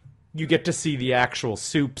that you get to see the actual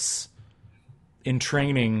soups in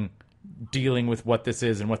training dealing with what this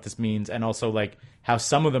is and what this means, and also how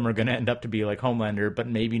some of them are going to end up to be Homelander, but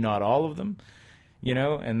maybe not all of them,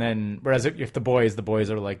 and then whereas if the boys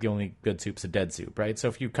are the only good soup's a dead soup, right? So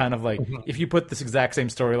if you kind of if you put this exact same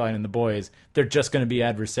storyline in the boys, they're just going to be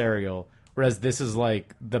adversarial, whereas this is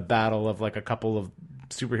the battle of a couple of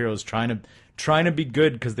superheroes trying to be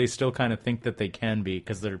good because they still kind of think that they can be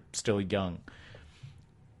because they're still young.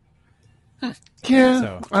 Yeah,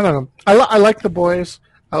 so. I don't know. I like the boys.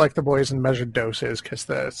 I like the boys in measured doses because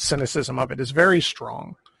the cynicism of it is very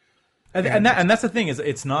strong. And that's the thing is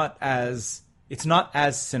it's not as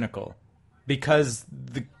cynical because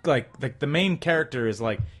the main character is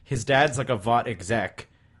like his dad's like a Vought exec,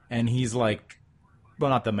 and he's like, well,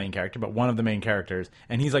 not the main character, but one of the main characters,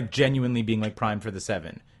 and he's like genuinely being like primed for the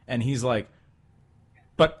Seven, and he's like,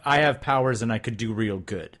 but I have powers and I could do real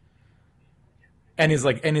good, and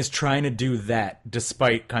is trying to do that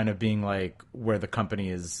despite kind of being like where the company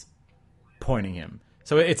is pointing him.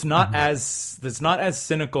 So it's not as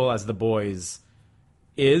cynical as The Boys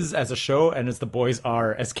is as a show, and as The Boys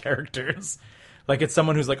are as characters. Like, it's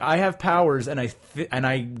someone who's like, I have powers, and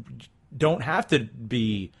I don't have to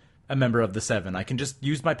be a member of the Seven. I can just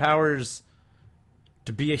use my powers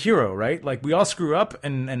to be a hero, right? Like, we all screw up,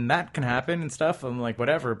 and that can happen and stuff. I'm like,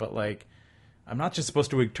 whatever, but like, I'm not just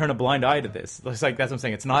supposed to turn a blind eye to this. It's like, that's what I'm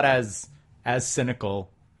saying. It's not as cynical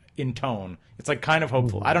in tone. It's like kind of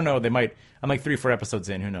hopeful. I don't know. They might. I'm like 3-4 episodes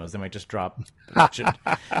in. Who knows? They might just drop a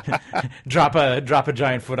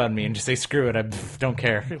giant foot on me and just say screw it. I don't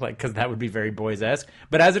care. Like, because that would be very Boys-esque.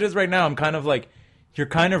 But as it is right now, I'm kind of like, you're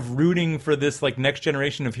kind of rooting for this like next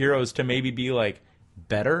generation of heroes to maybe be like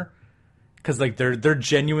better, because like they're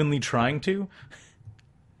genuinely trying to.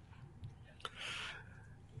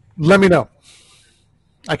 Let me know.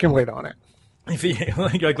 I can wait on it. If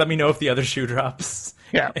like let me know if the other shoe drops.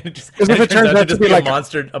 Yeah, because if it turns out to be like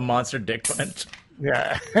a monster dick punch.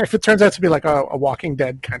 Yeah, if it turns out to be like a Walking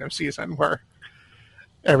Dead kind of season where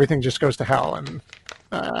everything just goes to hell, and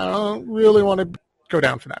I don't really want to go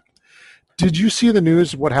down for that. Did you see the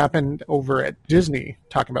news? What happened over at Disney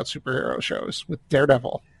talking about superhero shows with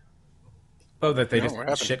Daredevil? Oh, that they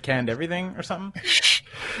just shit canned everything or something.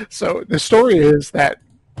 So the story is that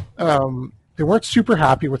they weren't super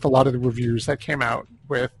happy with a lot of the reviews that came out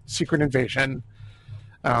with Secret Invasion.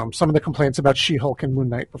 Some of the complaints about She-Hulk and Moon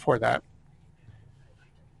Knight before that.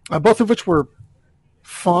 Both of which were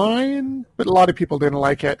fine, but a lot of people didn't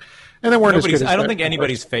like it. And they weren't as good as I don't think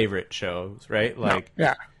anybody's favorite shows, right? Like, no,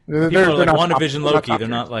 yeah. They're like WandaVision, Loki. They're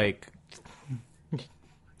not like...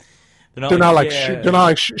 They're not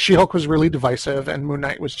like She-Hulk was really divisive, and Moon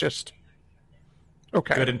Knight was just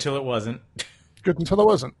okay. Good until it wasn't. Good until it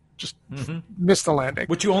wasn't. Just missed the landing.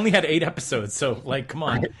 Which you only had 8 episodes, so like, come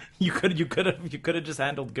on, right. you could have just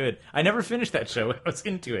handled good. I never finished that show. I was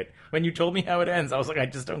into it. When you told me how it ends, I was like, I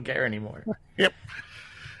just don't care anymore. Yep.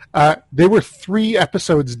 They were 3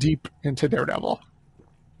 episodes deep into Daredevil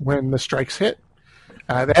when the strikes hit.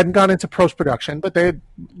 They hadn't gone into post-production, but they had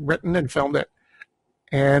written and filmed it.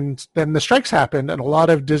 And then the strikes happened, and a lot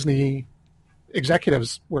of Disney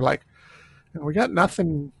executives were like, we got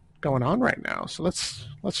nothing going on right now, so let's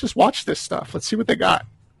just watch this stuff. Let's see what they got.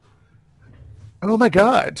 Oh my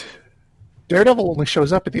god. Daredevil only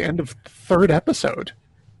shows up at the end of the 3rd episode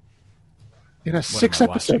in a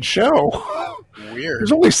 6-episode show. Weird.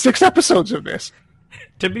 There's only 6 episodes of this.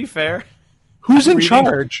 To be fair, who's in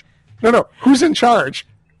charge? No, who's in charge?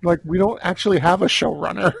 Like, we don't actually have a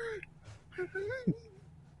showrunner.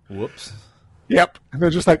 Whoops. Yep. And they're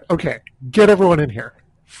just like, okay, get everyone in here.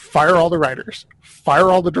 Fire all the writers. Fire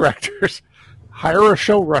all the directors. Hire a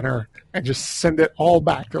showrunner and just send it all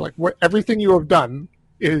back. They're like, everything you have done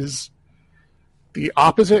is the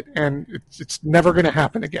opposite, and it's never going to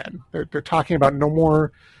happen again. They're talking about no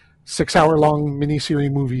more 6-hour-long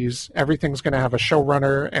miniseries movies. Everything's going to have a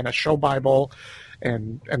showrunner and a show Bible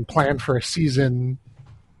and plan for a season.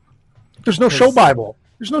 There's no show Bible.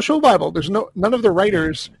 There's no show Bible. None of the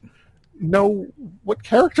writers know what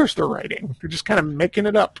characters they're writing. They're just kind of making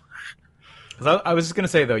it up. I was just going to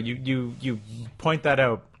say, though, you point that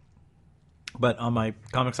out, but on my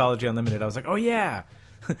Comixology Unlimited, I was like, oh yeah,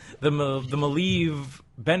 the Malieve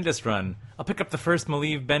Bendis run. I'll pick up the first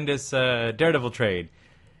Malieve Bendis Daredevil trade.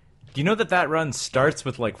 Do you know that run starts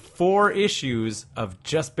with like 4 issues of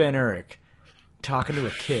just Ben Urich talking to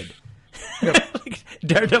a kid? Yep. Like,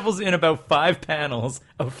 Daredevil's in about 5 panels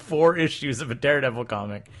of 4 issues of a Daredevil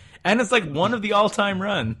comic. And it's like one of the all-time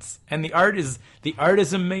runs. And the art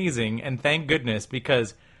is amazing, and thank goodness,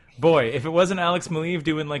 because boy, if it wasn't Alex Maleev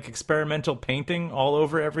doing like experimental painting all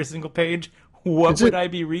over every single page, what would I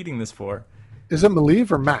be reading this for? Is it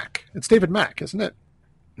Maleev or Mack? It's David Mack, isn't it?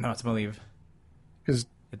 No, it's Maleev. Because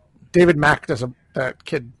David Mack does that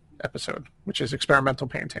kid episode, which is experimental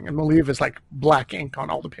painting, and Maleev is like black ink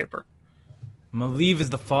on all the paper. Maleev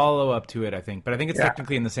is the follow-up to it, I think, but I think it's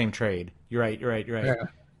technically in the same trade. You're right.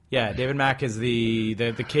 Yeah, David Mack is the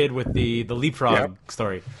kid with the leapfrog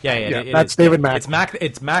story. Yeah, that's David Mack.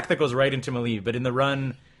 It's Mack that goes right into Maleev, but in the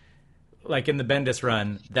run, like in the Bendis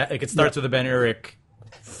run, that like it starts with a Ben Urich,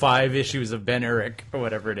 5 issues of Ben Urich or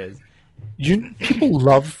whatever it is. People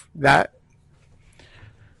love that.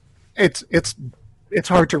 It's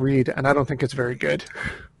hard to read, and I don't think it's very good.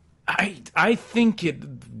 I think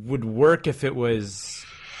it would work if it was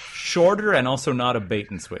shorter and also not a bait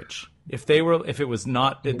and switch. If it was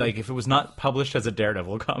not published as a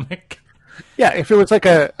Daredevil comic. Yeah, if it was like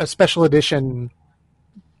a special edition.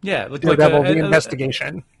 Yeah, Daredevil the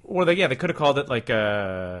Investigation. Or they could have called it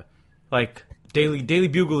like Daily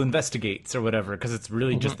Bugle Investigates or whatever, because it's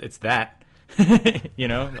really just it's that. You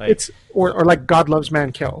know, like, it's or like God Loves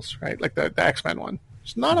Man Kills, right? Like the X-Men one.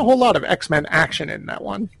 There's not a whole lot of X-Men action in that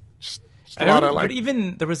one. Just a lot of, like,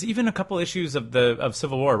 but there was even a couple issues of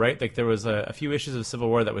Civil War, right? Like there was a few issues of Civil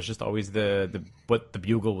War that was just always the what the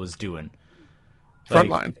Bugle was doing.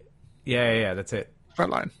 Frontline. Yeah, that's it.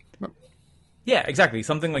 Frontline. Yeah, exactly.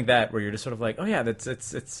 Something like that, where you're just sort of like, oh yeah,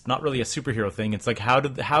 it's not really a superhero thing. It's like how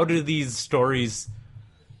do these stories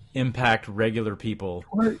impact regular people,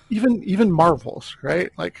 or even Marvels,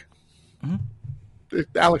 right? Like the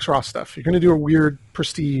Alex Ross stuff. You're going to do a weird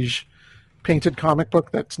prestige painted comic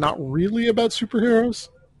book that's not really about superheroes.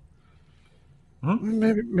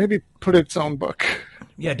 Maybe put its own book.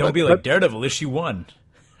 Yeah, don't be like Daredevil issue 1.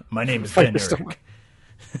 My name is Ben Urich.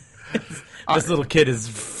 This little kid has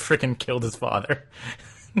freaking killed his father.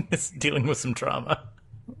 He's dealing with some trauma.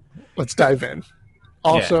 Let's dive in.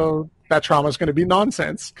 Also, that trauma is going to be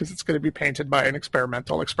nonsense because it's going to be painted by an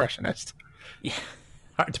experimental expressionist. Yeah,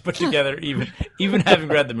 hard to put together. Even having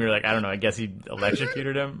read them, you're like, I don't know. I guess he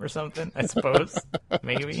electrocuted him or something. I suppose,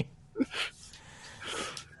 maybe.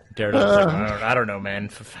 Daredevil's like, I don't know, man. You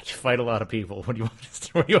fight a lot of people. What do you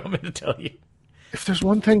want me to tell you? If there's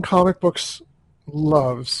one thing comic books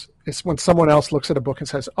loves, it's when someone else looks at a book and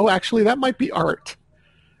says, "Oh, actually, that might be art."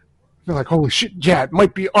 They're like, "Holy shit, yeah, it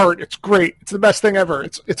might be art. It's great. It's the best thing ever.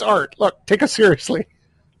 It's art. Look, take us seriously."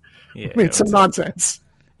 Yeah, I mean, it's some nonsense.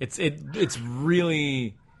 It's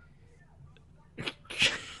really,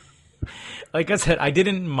 like I said, I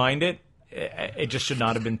didn't mind it. It just should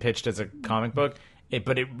not have been pitched as a comic book.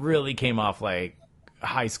 But it really came off like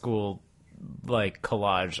high school, like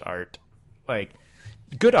collage art, like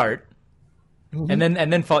good art. And then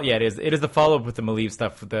it is the follow up with the Malieve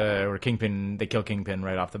stuff, where Kingpin, they kill Kingpin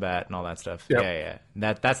right off the bat and all that stuff. Yep.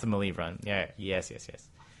 Yeah. That's the Malieve run. Yeah, yes.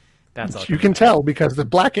 That's all. You can tell because the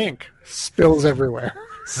black ink spills everywhere.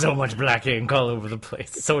 So much black ink all over the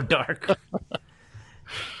place. So dark.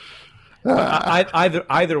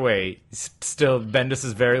 Either way, still Bendis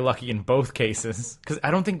is very lucky in both cases, because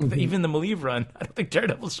I don't think even the Malieve run, I don't think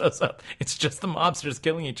Daredevil shows up. It's just the mobsters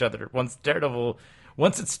killing each other.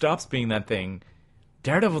 Once it stops being that thing,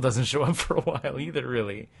 Daredevil doesn't show up for a while either,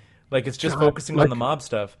 really. Like, it's just focusing on the mob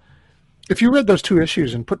stuff. If you read those 2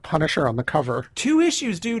 issues and put Punisher on the cover... 2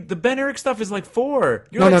 issues, dude! The Ben Urich stuff is like 4!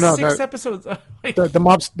 You're 6 episodes... The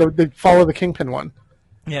mobs... They follow the Kingpin one.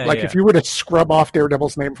 Yeah, if you were to scrub off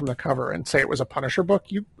Daredevil's name from the cover and say it was a Punisher book,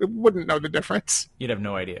 you wouldn't know the difference. You'd have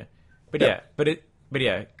no idea. But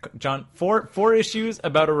yeah, John, 4 issues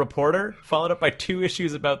about a reporter, followed up by 2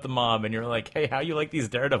 issues about the mob, and you're like, hey, how you like these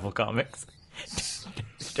Daredevil comics?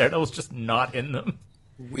 Daredevil's just not in them.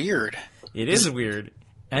 Weird. It is weird.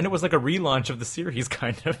 And it was like a relaunch of the series,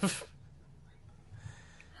 kind of.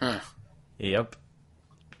 Huh. Yep.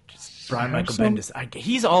 Just Brian Michael Bendis.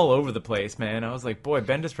 He's all over the place, man. I was like, boy,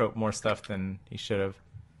 Bendis wrote more stuff than he should have.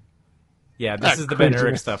 Yeah, this is the Ben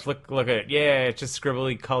Urich stuff. Look at it. Yeah, it's just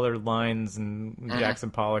scribbly colored lines and Jackson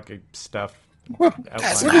Pollock stuff. Well,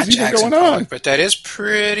 that's not Jackson Pollock, but that is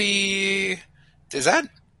pretty... Is that...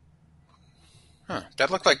 Huh. That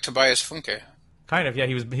looked like Tobias Funke. Kind of, yeah.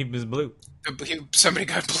 He was blue. Somebody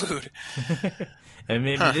got blued. And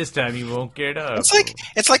maybe this time he won't get up.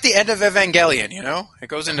 It's like the end of Evangelion, you know? It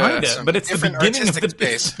goes into some but it's different artistic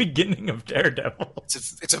space. It's the beginning of Daredevil.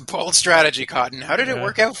 It's a bold strategy, Cotton. How did it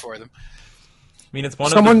work out for them? I mean, it's one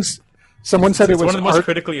someone said it was one of the most art.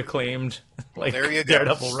 critically acclaimed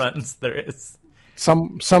Daredevil runs there is.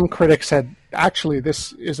 Some critics said, actually,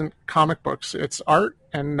 this isn't comic books; it's art.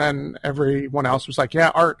 And then everyone else was like,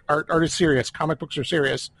 "Yeah, art is serious. Comic books are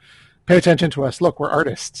serious. Pay attention to us. Look, we're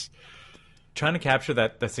artists." Trying to capture the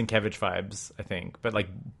Sienkiewicz vibes, I think, but like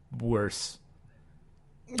worse.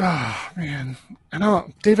 Oh man, I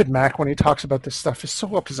know David Mack when he talks about this stuff is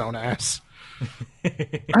so up his own ass.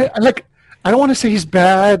 I don't want to say he's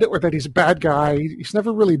bad or that he's a bad guy. He's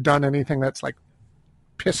never really done anything that's like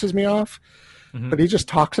pisses me off. Mm-hmm. But he just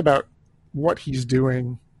talks about what he's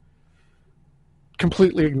doing,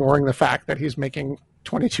 completely ignoring the fact that he's making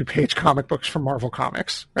 22-page comic books for Marvel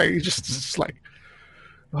Comics. Right? He's just like,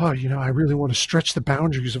 oh, I really want to stretch the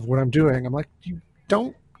boundaries of what I'm doing. I'm like, you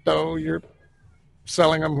don't, though. You're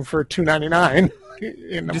selling them for $2.99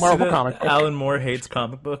 in a Marvel comic book. Alan Moore hates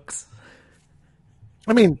comic books.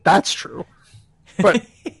 I mean, that's true, but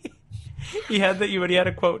he had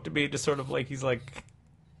a quote to be just sort of like, he's like,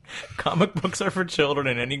 Comic books are for children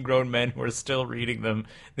and any grown men who are still reading them.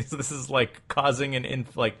 This is like causing an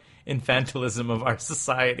infantilism of our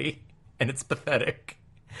society, and it's pathetic.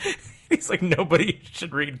 He's like, nobody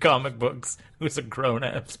should read comic books who's a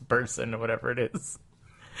grown-ass person or whatever it is.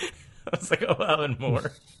 I was like, oh, Alan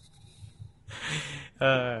Moore.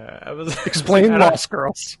 I was Explain Lost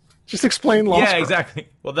Girls. Just explain Lost Girls. Yeah, exactly.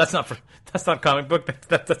 Well, that's not comic book.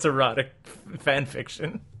 That's erotic fan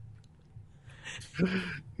fiction.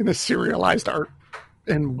 In a serialized art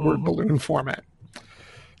and word balloon format.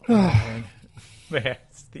 Man,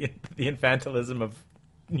 it's the infantilism of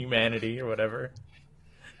humanity or whatever.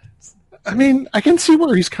 I mean, I can see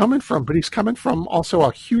where he's coming from, but he's coming from also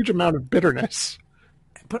a huge amount of bitterness.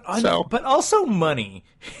 But also money.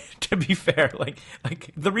 To be fair, like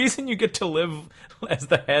the reason you get to live as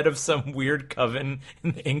the head of some weird coven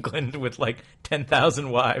in England with like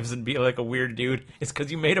 10,000 wives and be like a weird dude is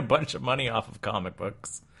because you made a bunch of money off of comic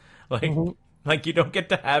books. Like you don't get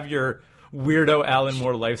to have your weirdo Alan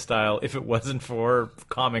Moore lifestyle if it wasn't for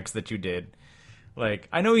comics that you did. Like,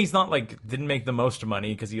 I know he's not like didn't make the most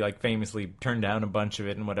money because he like famously turned down a bunch of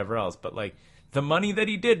it and whatever else, but like the money that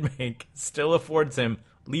he did make still affords him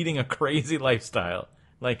leading a crazy lifestyle.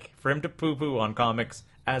 Like, for him to poo-poo on comics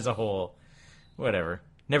as a whole, whatever.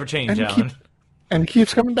 Never change, Alan. And he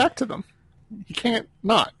keeps coming back to them. He can't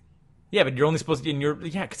not. Yeah, but you're only supposed to,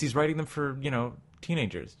 because he's writing them for,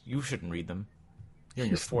 teenagers. You shouldn't read them. You're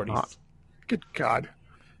in your 40s. Not. Good God.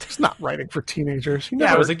 He's not writing for teenagers.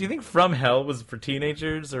 I was like, do you think From Hell was for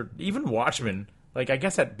teenagers? Or even Watchmen? Like, I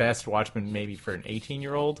guess at best, Watchmen maybe for an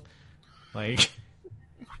 18-year-old. Like...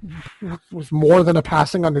 was more than a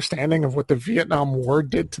passing understanding of what the Vietnam War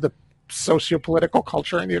did to the socio-political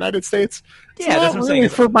culture in the United States. It's that's what I'm saying.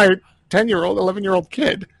 For my 10-year-old, 11-year-old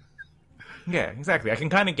kid. Yeah, exactly. I can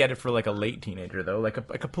kind of get it for like a late teenager though, like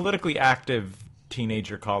a politically active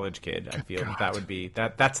teenager college kid. I feel that would be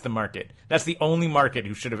that's the market. That's the only market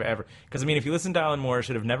who should have ever. Because I mean, if you listen to Alan Moore, it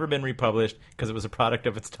should have never been republished because it was a product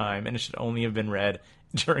of its time, and it should only have been read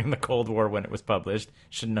during the Cold War when it was published.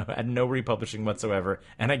 Had no republishing whatsoever,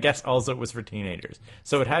 and I guess also it was for teenagers.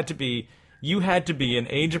 So it had to be you had to be an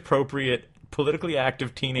age-appropriate, politically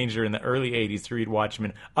active teenager in the early '80s to read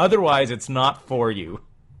Watchmen. Otherwise, it's not for you.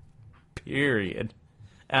 Period.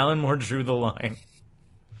 Alan Moore drew the line.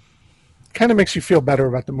 Kind of makes you feel better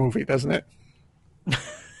about the movie, doesn't it?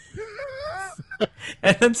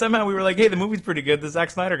 And then somehow we were like, hey, the movie's pretty good. The Zack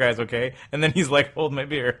Snyder guy's okay. And then he's like, hold my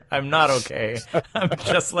beer. I'm not okay. I'm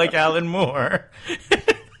just like Alan Moore.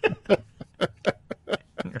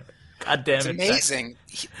 God damn it. It's amazing.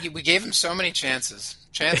 We gave him so many chances.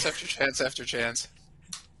 Chance after chance after chance.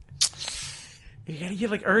 He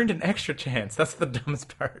like earned an extra chance. That's the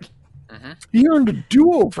dumbest part. Mm-hmm. He earned a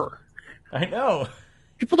do-over. I know.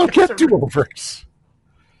 People don't get do-overs.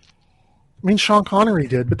 I mean, Sean Connery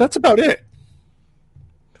did, but that's about it.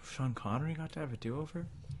 Sean Connery got to have a do-over?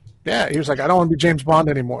 Yeah, he was like, I don't want to be James Bond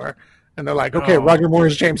anymore. And they're like, okay, Roger Moore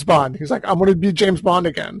is James Bond. He's like, I'm going to be James Bond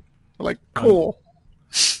again. They're like, cool.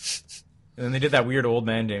 And then they did that weird old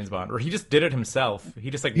man James Bond, or he just did it himself.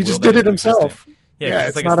 He just did it himself. Yeah,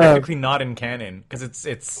 it's technically not in canon because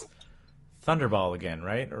it's Thunderball again,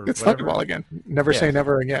 right? Or it's whatever. Thunderball again. Never say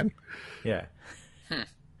never again. Yeah.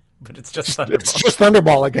 But it's just Thunderball. It's just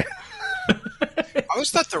Thunderball again. I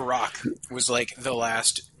always thought The Rock was like the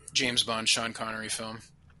last James Bond Sean Connery film.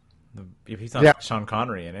 He's not Sean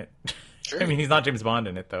Connery in it. Sure. I mean, he's not James Bond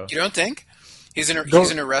in it, though. You don't think? He's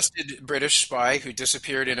an arrested British spy who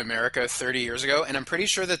disappeared in America 30 years ago, and I'm pretty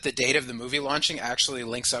sure that the date of the movie launching actually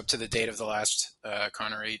links up to the date of the last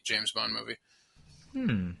Connery James Bond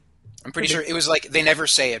movie. I'm pretty sure it was like they never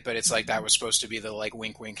say it, but it's like that was supposed to be the like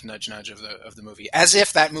wink wink nudge nudge of the movie, as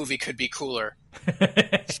if that movie could be cooler.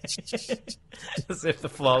 As if the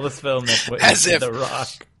flawless film that was as if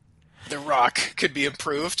The Rock could be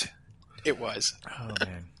improved. It was. Oh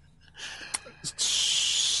man.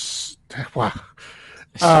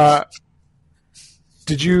 Wow.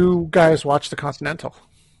 Did you guys watch The Continental?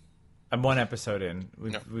 I'm one episode in.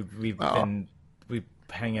 We've been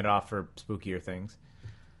hanging it off for spookier things.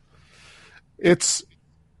 It's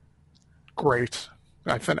great.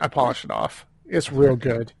 I polished it off. It's real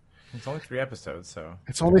good. It's only 3 episodes, so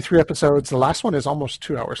it's only 3 episodes. The last one is almost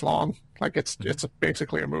 2 hours long. Like it's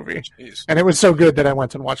basically a movie. Jeez. And it was so good that I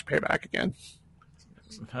went and watched Payback again.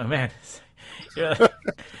 Oh man, you're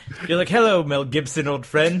like, hello, Mel Gibson, old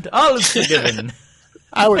friend. All is forgiven.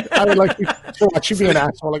 I would like to watch you be an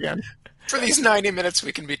asshole again. For these 90 minutes,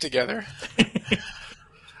 we can be together.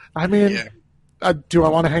 I mean, do I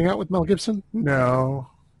want to hang out with Mel Gibson? No.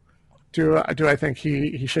 Do I think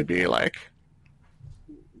he should be like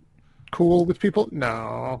cool with people?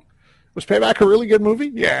 No. Was Payback a really good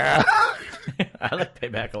movie? Yeah. I like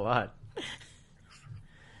Payback a lot.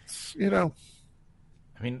 You know,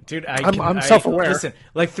 I mean, dude, I'm self-aware. Listen,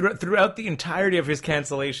 like throughout the entirety of his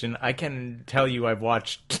cancellation, I can tell you I've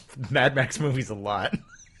watched Mad Max movies a lot.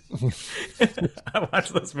 I watch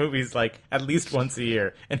those movies like at least once a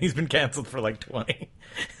year, and he's been canceled for like 20.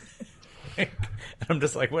 And I'm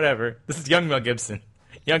just like, whatever. This is young Mel Gibson,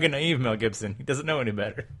 young and naive Mel Gibson. He doesn't know any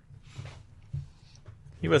better.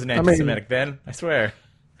 He wasn't anti-Semitic then, I swear.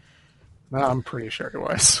 I'm pretty sure he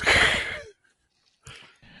was.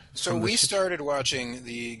 So we started watching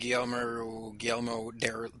the Guillermo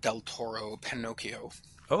del Toro Pinocchio.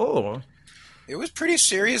 Oh. It was pretty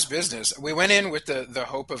serious business. We went in with the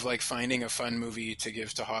hope of like finding a fun movie to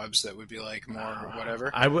give to Hobbs that would be like more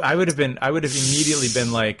whatever. I would have immediately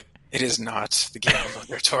been like, it is not the Guillermo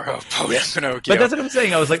del Toro Pinocchio. But that's what I'm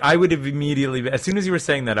saying. I was like, I would have immediately, as soon as you were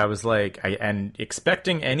saying that, I was like, and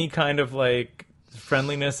expecting any kind of like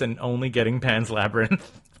friendliness and only getting Pan's Labyrinth.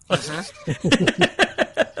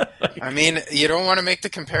 I mean, you don't want to make the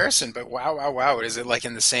comparison, but wow. Is it like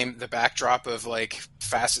in the backdrop of like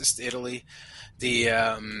fascist Italy? The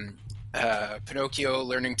Pinocchio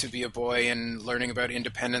learning to be a boy and learning about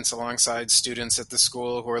independence alongside students at the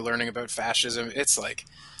school who are learning about fascism. It's like,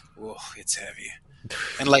 whoa, it's heavy.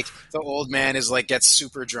 And like the old man is like gets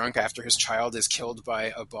super drunk after his child is killed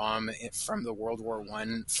by a bomb from the World War I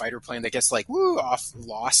fighter plane that gets like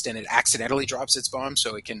lost and it accidentally drops its bomb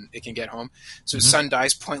so it can get home. So his son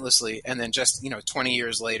dies pointlessly, and then just 20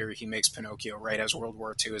 years later he makes Pinocchio right as World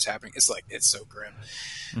War II is happening. It's like it's so grim.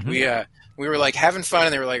 We were like having fun,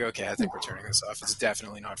 and they were like, okay, I think we're turning this off. It's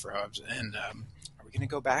definitely not for Hobbs. And are we gonna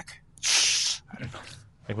go back? I don't know.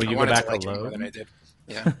 Like, will you go back alone? More than I did.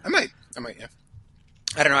 Yeah, I might. Yeah.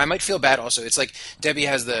 I don't know. I might feel bad also. It's like Debbie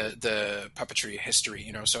has the puppetry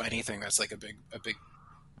history, so anything that's like a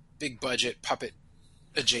big budget puppet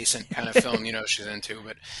adjacent kind of film, she's into.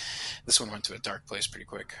 But this one went to a dark place pretty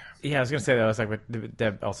quick. Yeah, I was gonna say that. I was like, but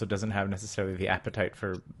Deb also doesn't have necessarily the appetite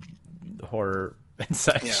for horror and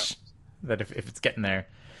such. Yeah. That if it's getting there.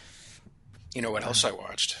 You know what else I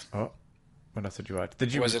watched? Oh. What else did you watch?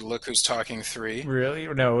 Was it Look Who's Talking 3? Really?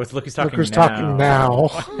 No, it was Look Who's Talking Now. Look Who's Talking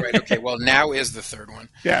Now. Right, okay. Well, now is the third one.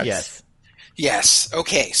 Yes.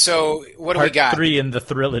 Okay, so what do we got? Part 3 in the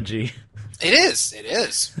trilogy. It is.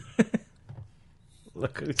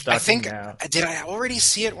 Look Who's Talking Now. Did I already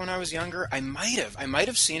see it when I was younger? I might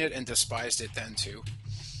have seen it and despised it then, too.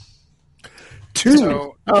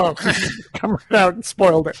 So, come right out and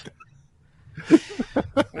spoiled it.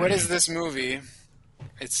 What is this movie?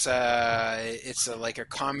 It's like a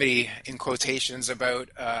comedy in quotations about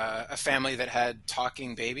a family that had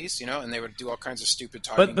talking babies, and they would do all kinds of stupid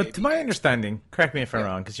talking. But to my understanding, correct me if I'm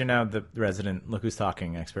wrong, because you're now the resident Look Who's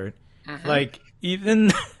Talking expert. Mm-hmm. Like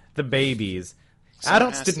even the babies,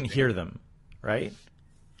 adults didn't hear them, right?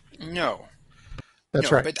 No. That's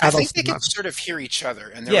right. But I think they could sort of hear each other.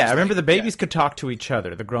 And I remember the babies could talk to each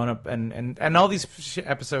other. The grown-up and all these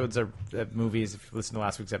episodes of movies, if you listen to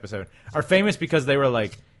last week's episode, are famous because they were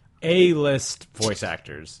like A-list voice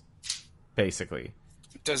actors, basically.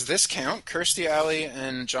 Does this count? Kirstie Alley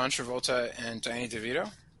and John Travolta and Danny DeVito?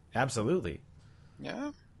 Absolutely.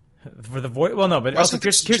 Yeah. For the voice, well, no, but also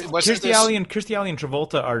Kirstie Alley and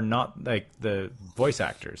Travolta are not like the voice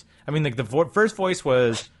actors. I mean, like the first voice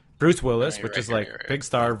was Bruce Willis, which is like big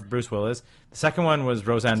star Bruce Willis. The second one was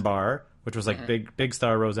Roseanne Barr, which was like big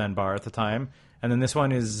star Roseanne Barr at the time. And then this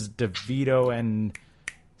one is DeVito and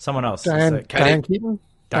someone else. Diane Keaton.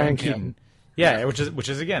 Diane Keaton. Yeah, which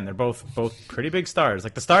is again, they're both pretty big stars.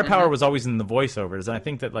 Like the star power was always in the voiceovers, and I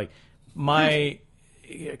think that like my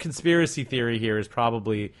conspiracy theory here is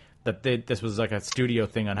probably that this was like a studio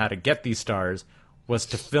thing on how to get these stars, was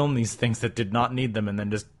to film these things that did not need them and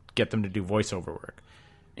then just get them to do voiceover work.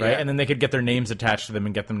 Right, and then they could get their names attached to them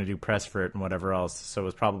and get them to do press for it and whatever else. So it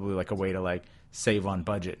was probably like a way to like save on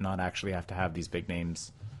budget, not actually have to have these big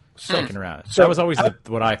names sticking around. So that was always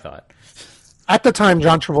what I thought. At the time,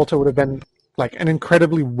 John Travolta would have been like an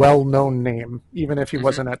incredibly well-known name, even if he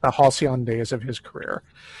wasn't at the halcyon days of his career.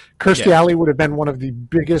 Kirstie Alley would have been one of the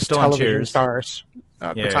biggest television stars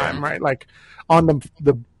at the time, right? Like on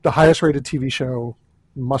the highest-rated TV show,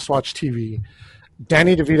 must-watch TV.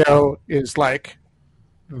 Danny DeVito is like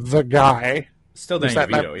the guy. Still Danny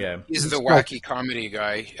DeVito, He's the wacky comedy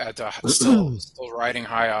guy at the still riding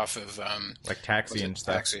high off of like Taxi and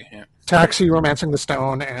stuff. Taxi, Romancing the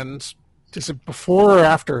Stone, and is it before or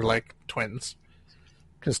after like Twins?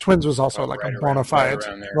 Because Twins was also like a bona fide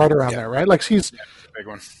right around there, right? Like he's big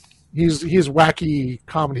one. He's wacky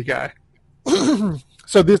comedy guy.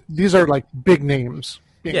 So these are like big names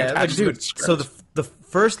being Yeah, like, attached to dude. the script. So the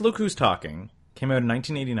first Look Who's Talking came out in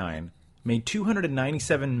 1989, made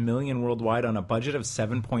 297 million worldwide on a budget of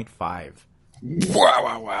 7.5.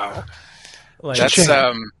 Wow. Like, That's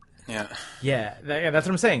yeah. Yeah, that's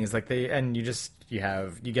what I'm saying. Is like you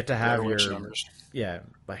get to have Rich your numbers. Yeah,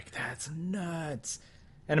 like that's nuts.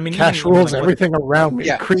 And I mean, cash even, rules like, everything around me.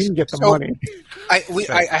 Yeah. Cream, get the So, money.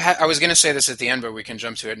 I was going to say this at the end, but we can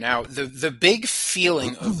jump to it now. The big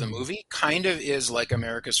feeling of the movie kind of is like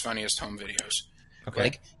America's Funniest Home Videos. Okay.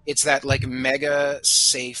 Like it's that like mega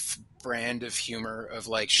safe brand of humor of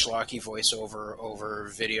like schlocky voiceover over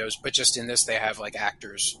videos, but just in this they have like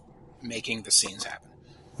actors making the scenes happen.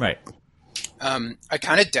 Right. I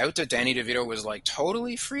kind of doubt that Danny DeVito was like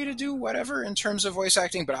totally free to do whatever in terms of voice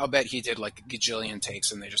acting, but I'll bet he did like a gajillion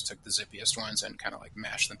takes and they just took the zippiest ones and kind of like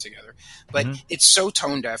mashed them together. But it's so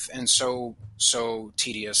tone deaf and so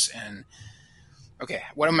tedious. And okay,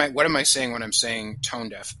 what am I saying when I'm saying tone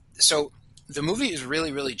deaf? So the movie is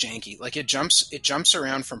really, really janky. Like it jumps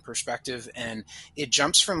around from perspective and it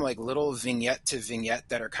jumps from like little vignette to vignette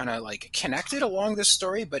that are kind of like connected along this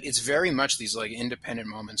story, but it's very much these like independent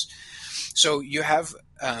moments. So you have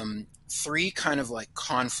three kind of like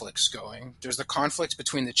conflicts going. There's the conflict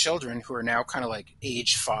between the children who are now kind of like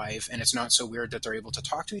age 5, and it's not so weird that they're able to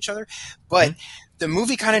talk to each other. But the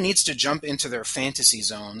movie kind of needs to jump into their fantasy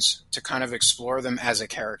zones to kind of explore them as a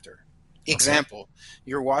character. Example,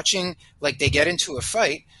 you're watching, like they get into a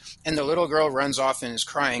fight and the little girl runs off and is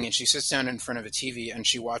crying and she sits down in front of a TV and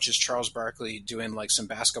she watches Charles Barkley doing like some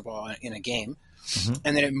basketball in a game.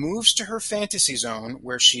 And then it moves to her fantasy zone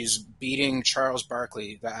where she's beating Charles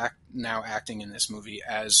Barkley, now acting in this movie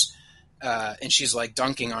as, and she's like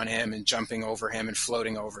dunking on him and jumping over him and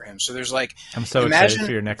floating over him. So there's like, I'm so excited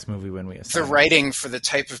for your next movie when we assign the writing for the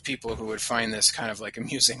type of people who would find this kind of like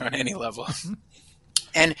amusing on any level.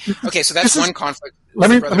 And okay, so that's one conflict. Let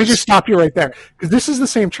me just stop you right there, because this is the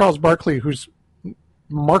same Charles Barkley whose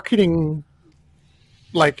marketing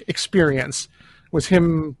like experience was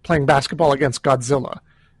him playing basketball against Godzilla,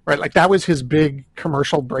 right? Like that was his big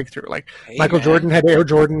commercial breakthrough. Like Michael Jordan had Air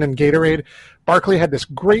Jordan and Gatorade. Barkley had this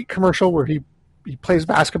great commercial where he plays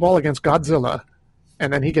basketball against Godzilla,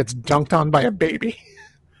 and then he gets dunked on by a baby.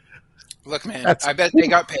 Look, man, I bet they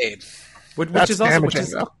got paid. Which is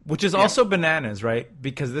also bananas, right?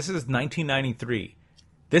 Because this is 1993.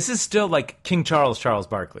 This is still like King Charles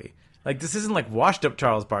Barkley. Like this isn't like washed up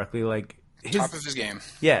Charles Barkley. Like top of his game.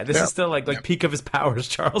 Yeah, this is still like peak of his powers,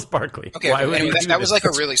 Charles Barkley. Okay, anyway, that was like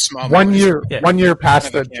a really small 1 year, 1 year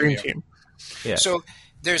past the Dream Team. Yeah. So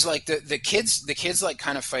there's like the kids like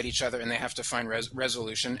kind of fight each other and they have to find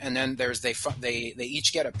resolution, and then there's they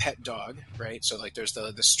each get a pet dog, right? So like there's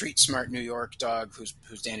the street smart New York dog who's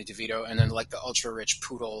Danny DeVito, and then like the ultra rich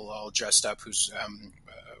poodle all dressed up who's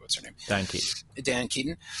what's her name? Dan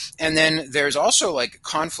Keaton. And then there's also like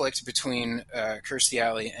conflict between Kirstie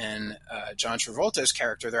Alley and John Travolta's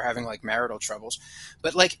character. They're having like marital troubles,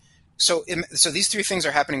 but like. So these three things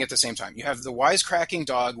are happening at the same time. You have the wisecracking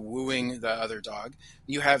dog wooing the other dog.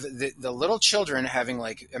 You have the little children having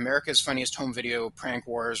like America's Funniest Home Video prank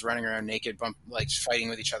wars, running around naked, like fighting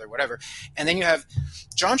with each other, whatever. And then you have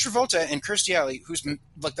John Travolta and Kirstie Alley, who's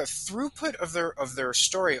like the throughput of their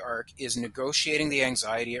story arc is negotiating the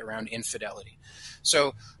anxiety around infidelity.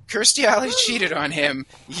 So Kirstie Alley cheated on him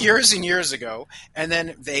years and years ago, and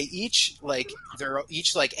then they're each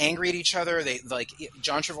angry at each other. They like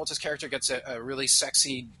John Travolta's character gets a really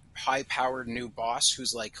sexy, high-powered new boss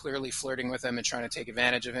who's like clearly flirting with him and trying to take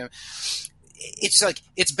advantage of him.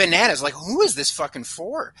 It's bananas. Like, who is this fucking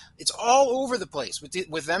for? It's all over the place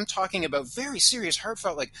with them talking about very serious,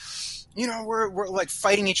 heartfelt, like, you know, we're like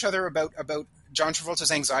fighting each other about John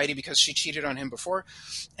Travolta's anxiety because she cheated on him before,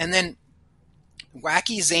 and then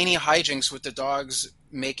wacky zany hijinks with the dogs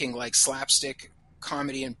making like slapstick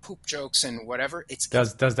comedy and poop jokes and whatever.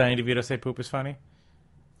 Does Danny DeVito say poop is funny?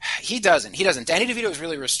 He doesn't. Danny DeVito is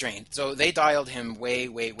really restrained, so they dialed him way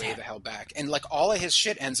the hell back, and like all of his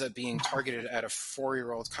shit ends up being targeted at a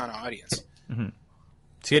 4-year-old kind of audience. Mm-hmm.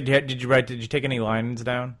 So did you take any lines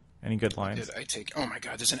down? Any good lines? Did I take? Oh my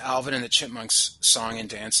god, there's an Alvin and the Chipmunks song and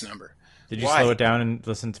dance number. Did you slow it down and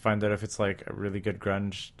listen to find out if it's like a really good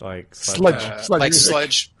grunge, like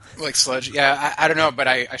sludge? Yeah, I don't know, but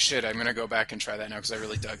I should. I'm gonna go back and try that now because I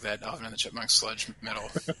really dug that Alvin and the Chipmunks sludge metal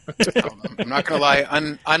album. I'm not gonna lie,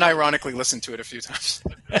 unironically listened to it a few times.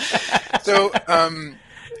 So,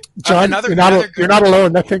 John, you're not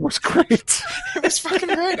alone. That thing was great. It was fucking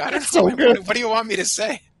great. I don't know. So what do you want me to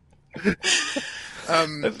say?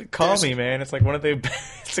 Call me, man. It's like one of the.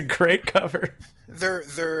 It's a great cover. They're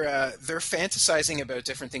fantasizing about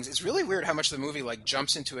different things. It's really weird how much the movie like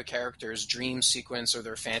jumps into a character's dream sequence or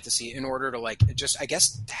their fantasy in order to like just, I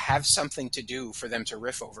guess, have something to do for them to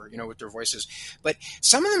riff over, with their voices. But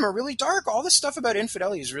some of them are really dark. All this stuff about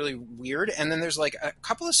infidelity is really weird. And then there's like a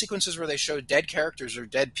couple of sequences where they show dead characters or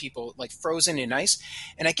dead people like frozen in ice.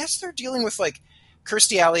 And I guess they're dealing with like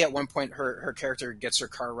Kirstie Alley at one point, her character gets her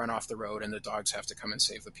car run off the road and the dogs have to come and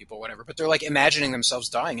save the people, whatever. But they're like imagining themselves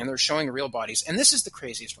dying and they're showing real bodies. And this is the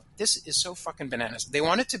craziest one. This is so fucking bananas. They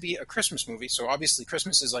want it to be a Christmas movie, so obviously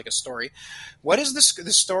Christmas is like a story. What is the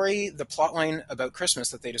story, the plot line about Christmas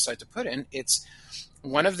that they decide to put in? It's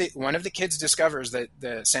one of the kids discovers that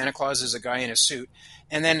the Santa Claus is a guy in a suit,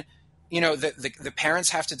 and then the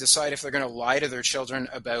parents have to decide if they're going to lie to their children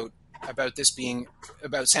about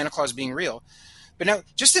Santa Claus being real. But now,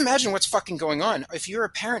 just imagine what's fucking going on. If you're a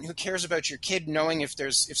parent who cares about your kid knowing if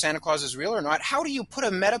Santa Claus is real or not, how do you put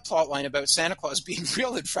a meta plot line about Santa Claus being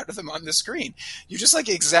real in front of them on the screen? You just like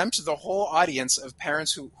exempt the whole audience of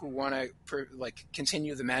parents who want to like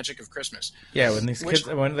continue the magic of Christmas. Yeah, when these kids,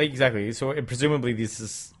 exactly. So presumably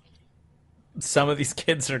some of these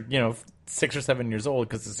kids are 6 or 7 years old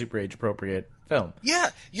because it's a super age appropriate film.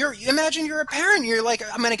 Yeah, imagine you're a parent. You're like,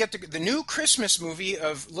 I'm going to get the new Christmas movie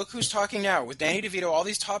of Look Who's Talking Now with Danny DeVito, all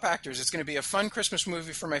these top actors. It's going to be a fun Christmas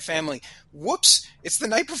movie for my family. Whoops! It's the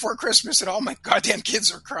night before Christmas, and all my goddamn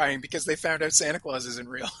kids are crying because they found out Santa Claus isn't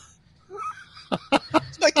real.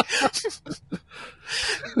 Like,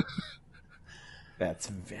 that's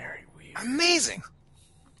very weird. Amazing.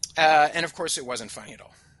 And of course, it wasn't funny at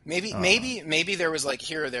all. Maybe there was like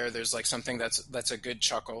here or there's like something that's a good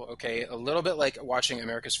chuckle. Okay, a little bit like watching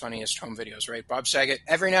America's Funniest Home Videos, right? Bob Saget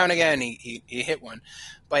every now and again he hit one,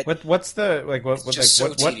 but what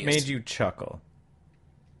made you chuckle?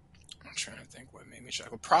 I'm trying to think what made me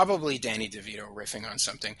chuckle. Probably Danny DeVito riffing on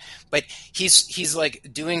something, but he's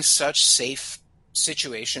like doing such safe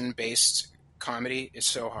situation based comedy is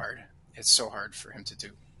so hard. It's so hard for him to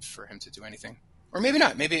do anything. Or maybe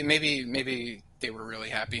not. Maybe they were really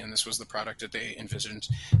happy and this was the product that they envisioned.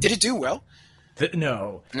 Did it do well?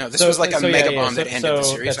 No. This was like a mega bomb that ended the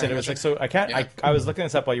series. That's it. It was like, so I can't. Yeah. I was looking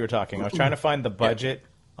this up while you were talking. I was trying to find the budget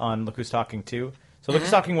on Look Who's Talking 2. So Look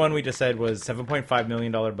Who's Talking 1 we just said was $7.5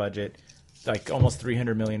 million budget, like almost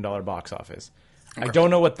 $300 million box office. Okay. I don't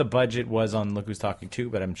know what the budget was on Look Who's Talking 2,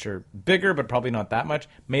 but I'm sure bigger, but probably not that much.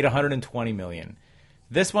 Made $120 million.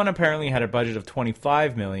 This one apparently had a budget of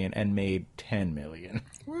 $25 million and made $10 million.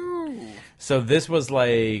 Woo. So this was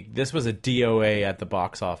a DOA at the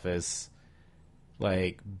box office,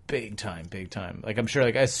 like big time. Like I'm sure,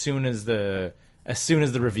 like as soon as the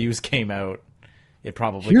reviews came out, it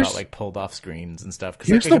probably got like pulled off screens and stuff.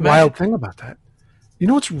 Here's the wild thing about that. You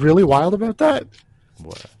know what's really wild about that?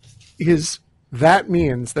 What is that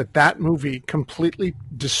means that movie completely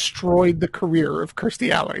destroyed the career of Kirstie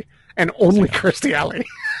Alley. And only Kirstie Alley.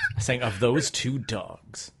 Saying of those two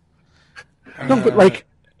dogs. No, but like,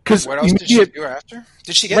 because what else did she do after?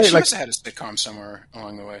 Did she get? She must have had a sitcom somewhere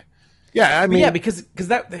along the way. Yeah, I mean, because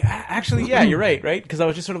that actually, you're right. Because I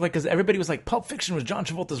was just sort of like, because everybody was like, Pulp Fiction was John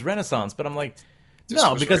Travolta's Renaissance, but I'm like,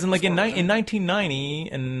 no, because in 1990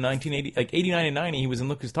 and 1980, like 89 and 90, he was in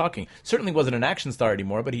Look Who's Talking. Certainly wasn't an action star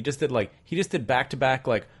anymore, but he just did back to back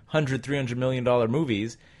like $100-300 million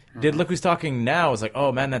movies. Did Look Who's Talking Now is like,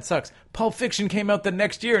 oh man, that sucks. Pulp Fiction came out the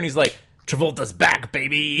next year, and he's like, Travolta's back,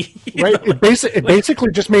 baby. Right? It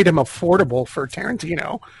basically just made him affordable for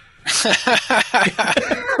Tarantino.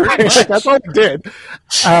 Right? That's all it did.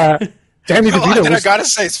 Danny DeVito. I gotta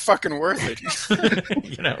say, it's fucking worth it.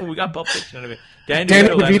 We got Pulp Fiction out of it. Danny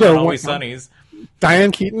DeVito Always Sunnies.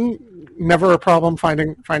 Diane Keaton, never a problem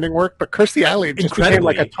finding work, but Kirstie Alley just became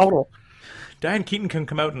like a total. Diane Keaton can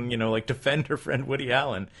come out and, like, defend her friend Woody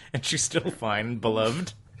Allen, and she's still fine and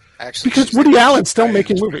beloved. Actually, because Woody Allen's still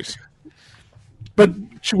making movies. But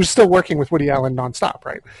she was still working with Woody Allen nonstop,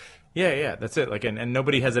 right? Yeah, that's it. Like, and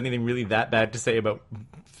nobody has anything really that bad to say about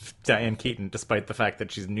Diane Keaton, despite the fact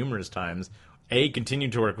that she's numerous times,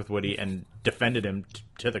 continued to work with Woody and defended him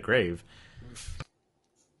to the grave.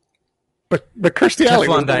 But Kirstie Alley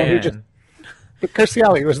was the one Kirstie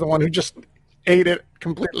Alley was the one who just ate it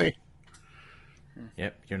completely.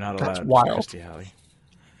 Yep, you're not allowed. That's wild. Kirstie Alley.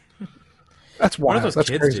 That's wild. None of those That's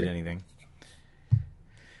kids crazy. did anything.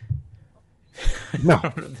 No.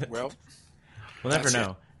 Well, we'll never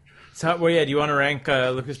know. So, do you want to rank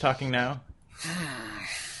Look Who's Talking Now? I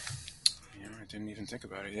didn't even think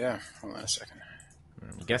about it. Yeah, hold on a second.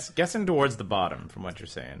 Guessing towards the bottom, from what you're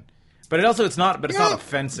saying. But it's not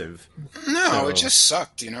offensive. No, It just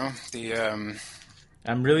sucked.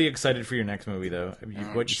 I'm really excited for your next movie, though.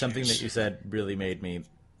 Something jeez. that you said really made me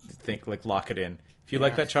think, like, lock it in. If you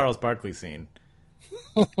like that Charles Barkley scene.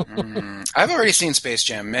 I've already seen Space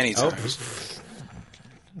Jam many times.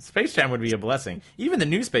 Space Jam would be a blessing. Even the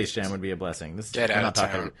new Space Jam would be a blessing. Get out of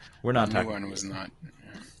town. We're not the talking. New one was not.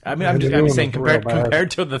 I mean, I'm saying real bad. compared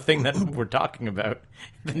to the thing that we're talking about,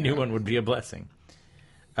 the new one would be a blessing.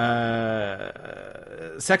 Sex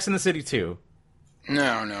and the City 2.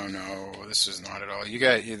 No. This is not at all.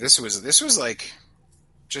 This was like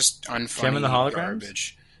just unfunny Gem and the Holograms?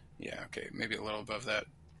 garbage. Yeah, okay, maybe a little above that.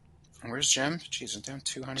 And where's Gem? Jeez, I'm down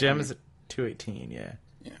 200. Gem is at 218. Yeah.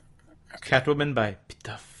 Yeah. Okay. Catwoman by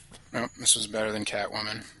Pituff. No, this was better than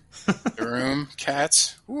Catwoman. The Room,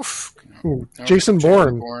 Cats. Oof. Ooh, No, Jason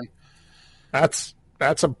Bourne. That's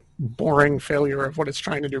a boring failure of what it's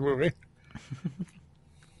trying to do movie.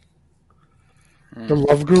 The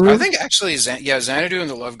Love Guru? I think actually, Xanadu and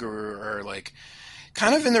the Love Guru are like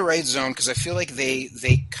kind of in the right zone because I feel like they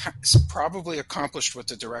probably accomplished what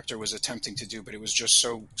the director was attempting to do, but it was just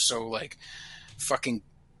so like fucking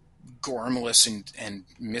gormless and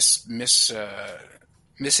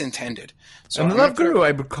misintended. So And the Love Guru, I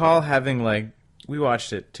recall having, like, we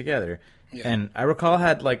watched it together, and I recall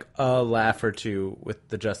had, like, a laugh or two with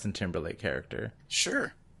the Justin Timberlake character.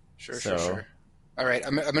 Sure. All right,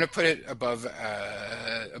 I'm going to put it above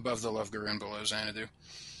the Love Guru and below Xanadu.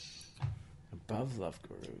 Above Love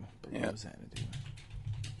Guru, below Xanadu.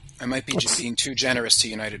 I might be just being too generous to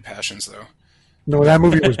United Passions, though. No, that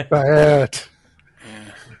movie was bad.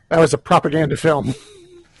 That was a propaganda film.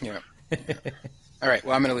 Yeah. All right,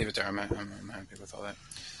 well, I'm going to leave it there. I'm happy with all that.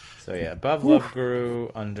 So, yeah, above Love Guru,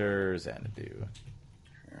 under Xanadu.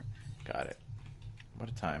 Got it. What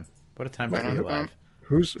a time. What a time to be alive.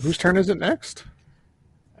 Whose turn is it next?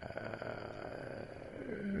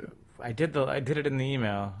 I did it in the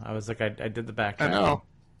email. I was like, I did the backtrack. I know.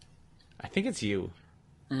 I think it's you.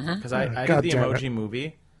 Because I did God the damn emoji it.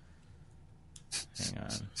 movie. Hang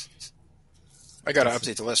on. I got to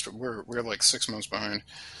update the list, but we're like 6 months behind.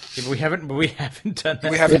 Yeah, but we haven't done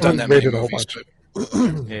that. We haven't done that many rated a whole movies.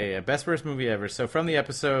 bunch. Yeah. Best worst movie ever. So from the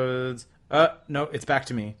episodes, no, it's back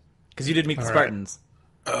to me because you did Meet the Spartans.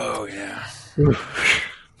 Oh yeah.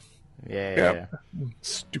 Yeah.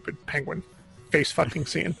 Stupid penguin face fucking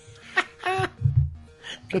scene.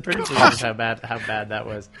 Pretty serious how bad that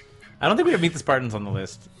was. I don't think we have Meet the Spartans on the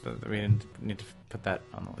list, but we need to put that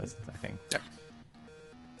on the list. I think. Yep.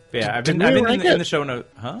 Yeah, I've Did been we rank in it? the show note,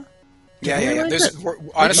 huh? Yeah. rank it?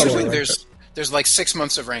 Honestly, rank there's like 6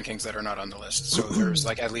 months of rankings that are not on the list, so there's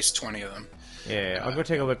like at least 20 of them. Yeah, I'll go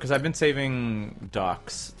take a look because I've been saving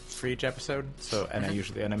docs for each episode. So, and I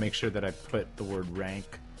make sure that I put the word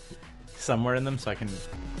rank somewhere in them so I can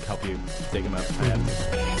help you dig them up. If I have to.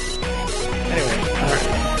 Anyway,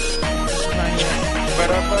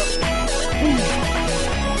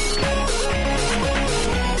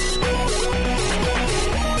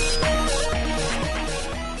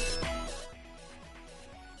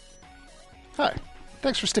 Hi.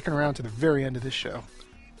 Thanks for sticking around to the very end of this show.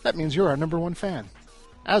 That means you're our number one fan.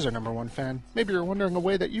 As our number one fan, maybe you're wondering a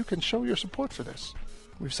way that you can show your support for this.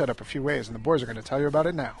 We've set up a few ways, and the boys are going to tell you about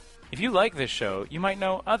it now. if you like this show, you might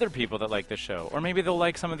know other people that like this show, or maybe they'll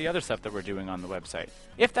like some of the other stuff that we're doing on the website.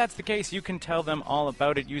 If that's the case, you can tell them all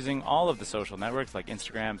about it using all of the social networks like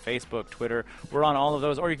Instagram, Facebook, Twitter. We're on all of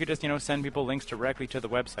those, or you could just, send people links directly to the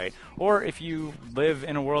website. Or if you live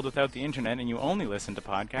in a world without the internet and you only listen to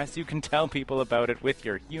podcasts, you can tell people about it with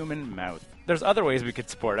your human mouth. There's other ways we could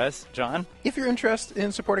support us. John? If your interest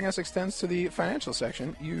in supporting us extends to the financial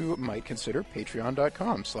section, you might consider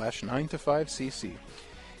patreon.com/9to5cc.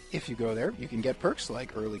 If you go there, you can get perks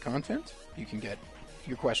like early content, you can get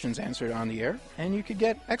your questions answered on the air, and you could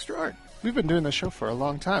get extra art. We've been doing this show for a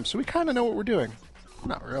long time, so we kind of know what we're doing.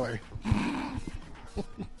 Not really.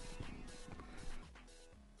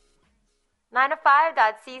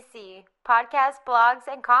 9to5.cc, podcasts, blogs,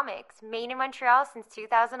 and comics, made in Montreal since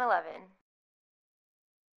 2011.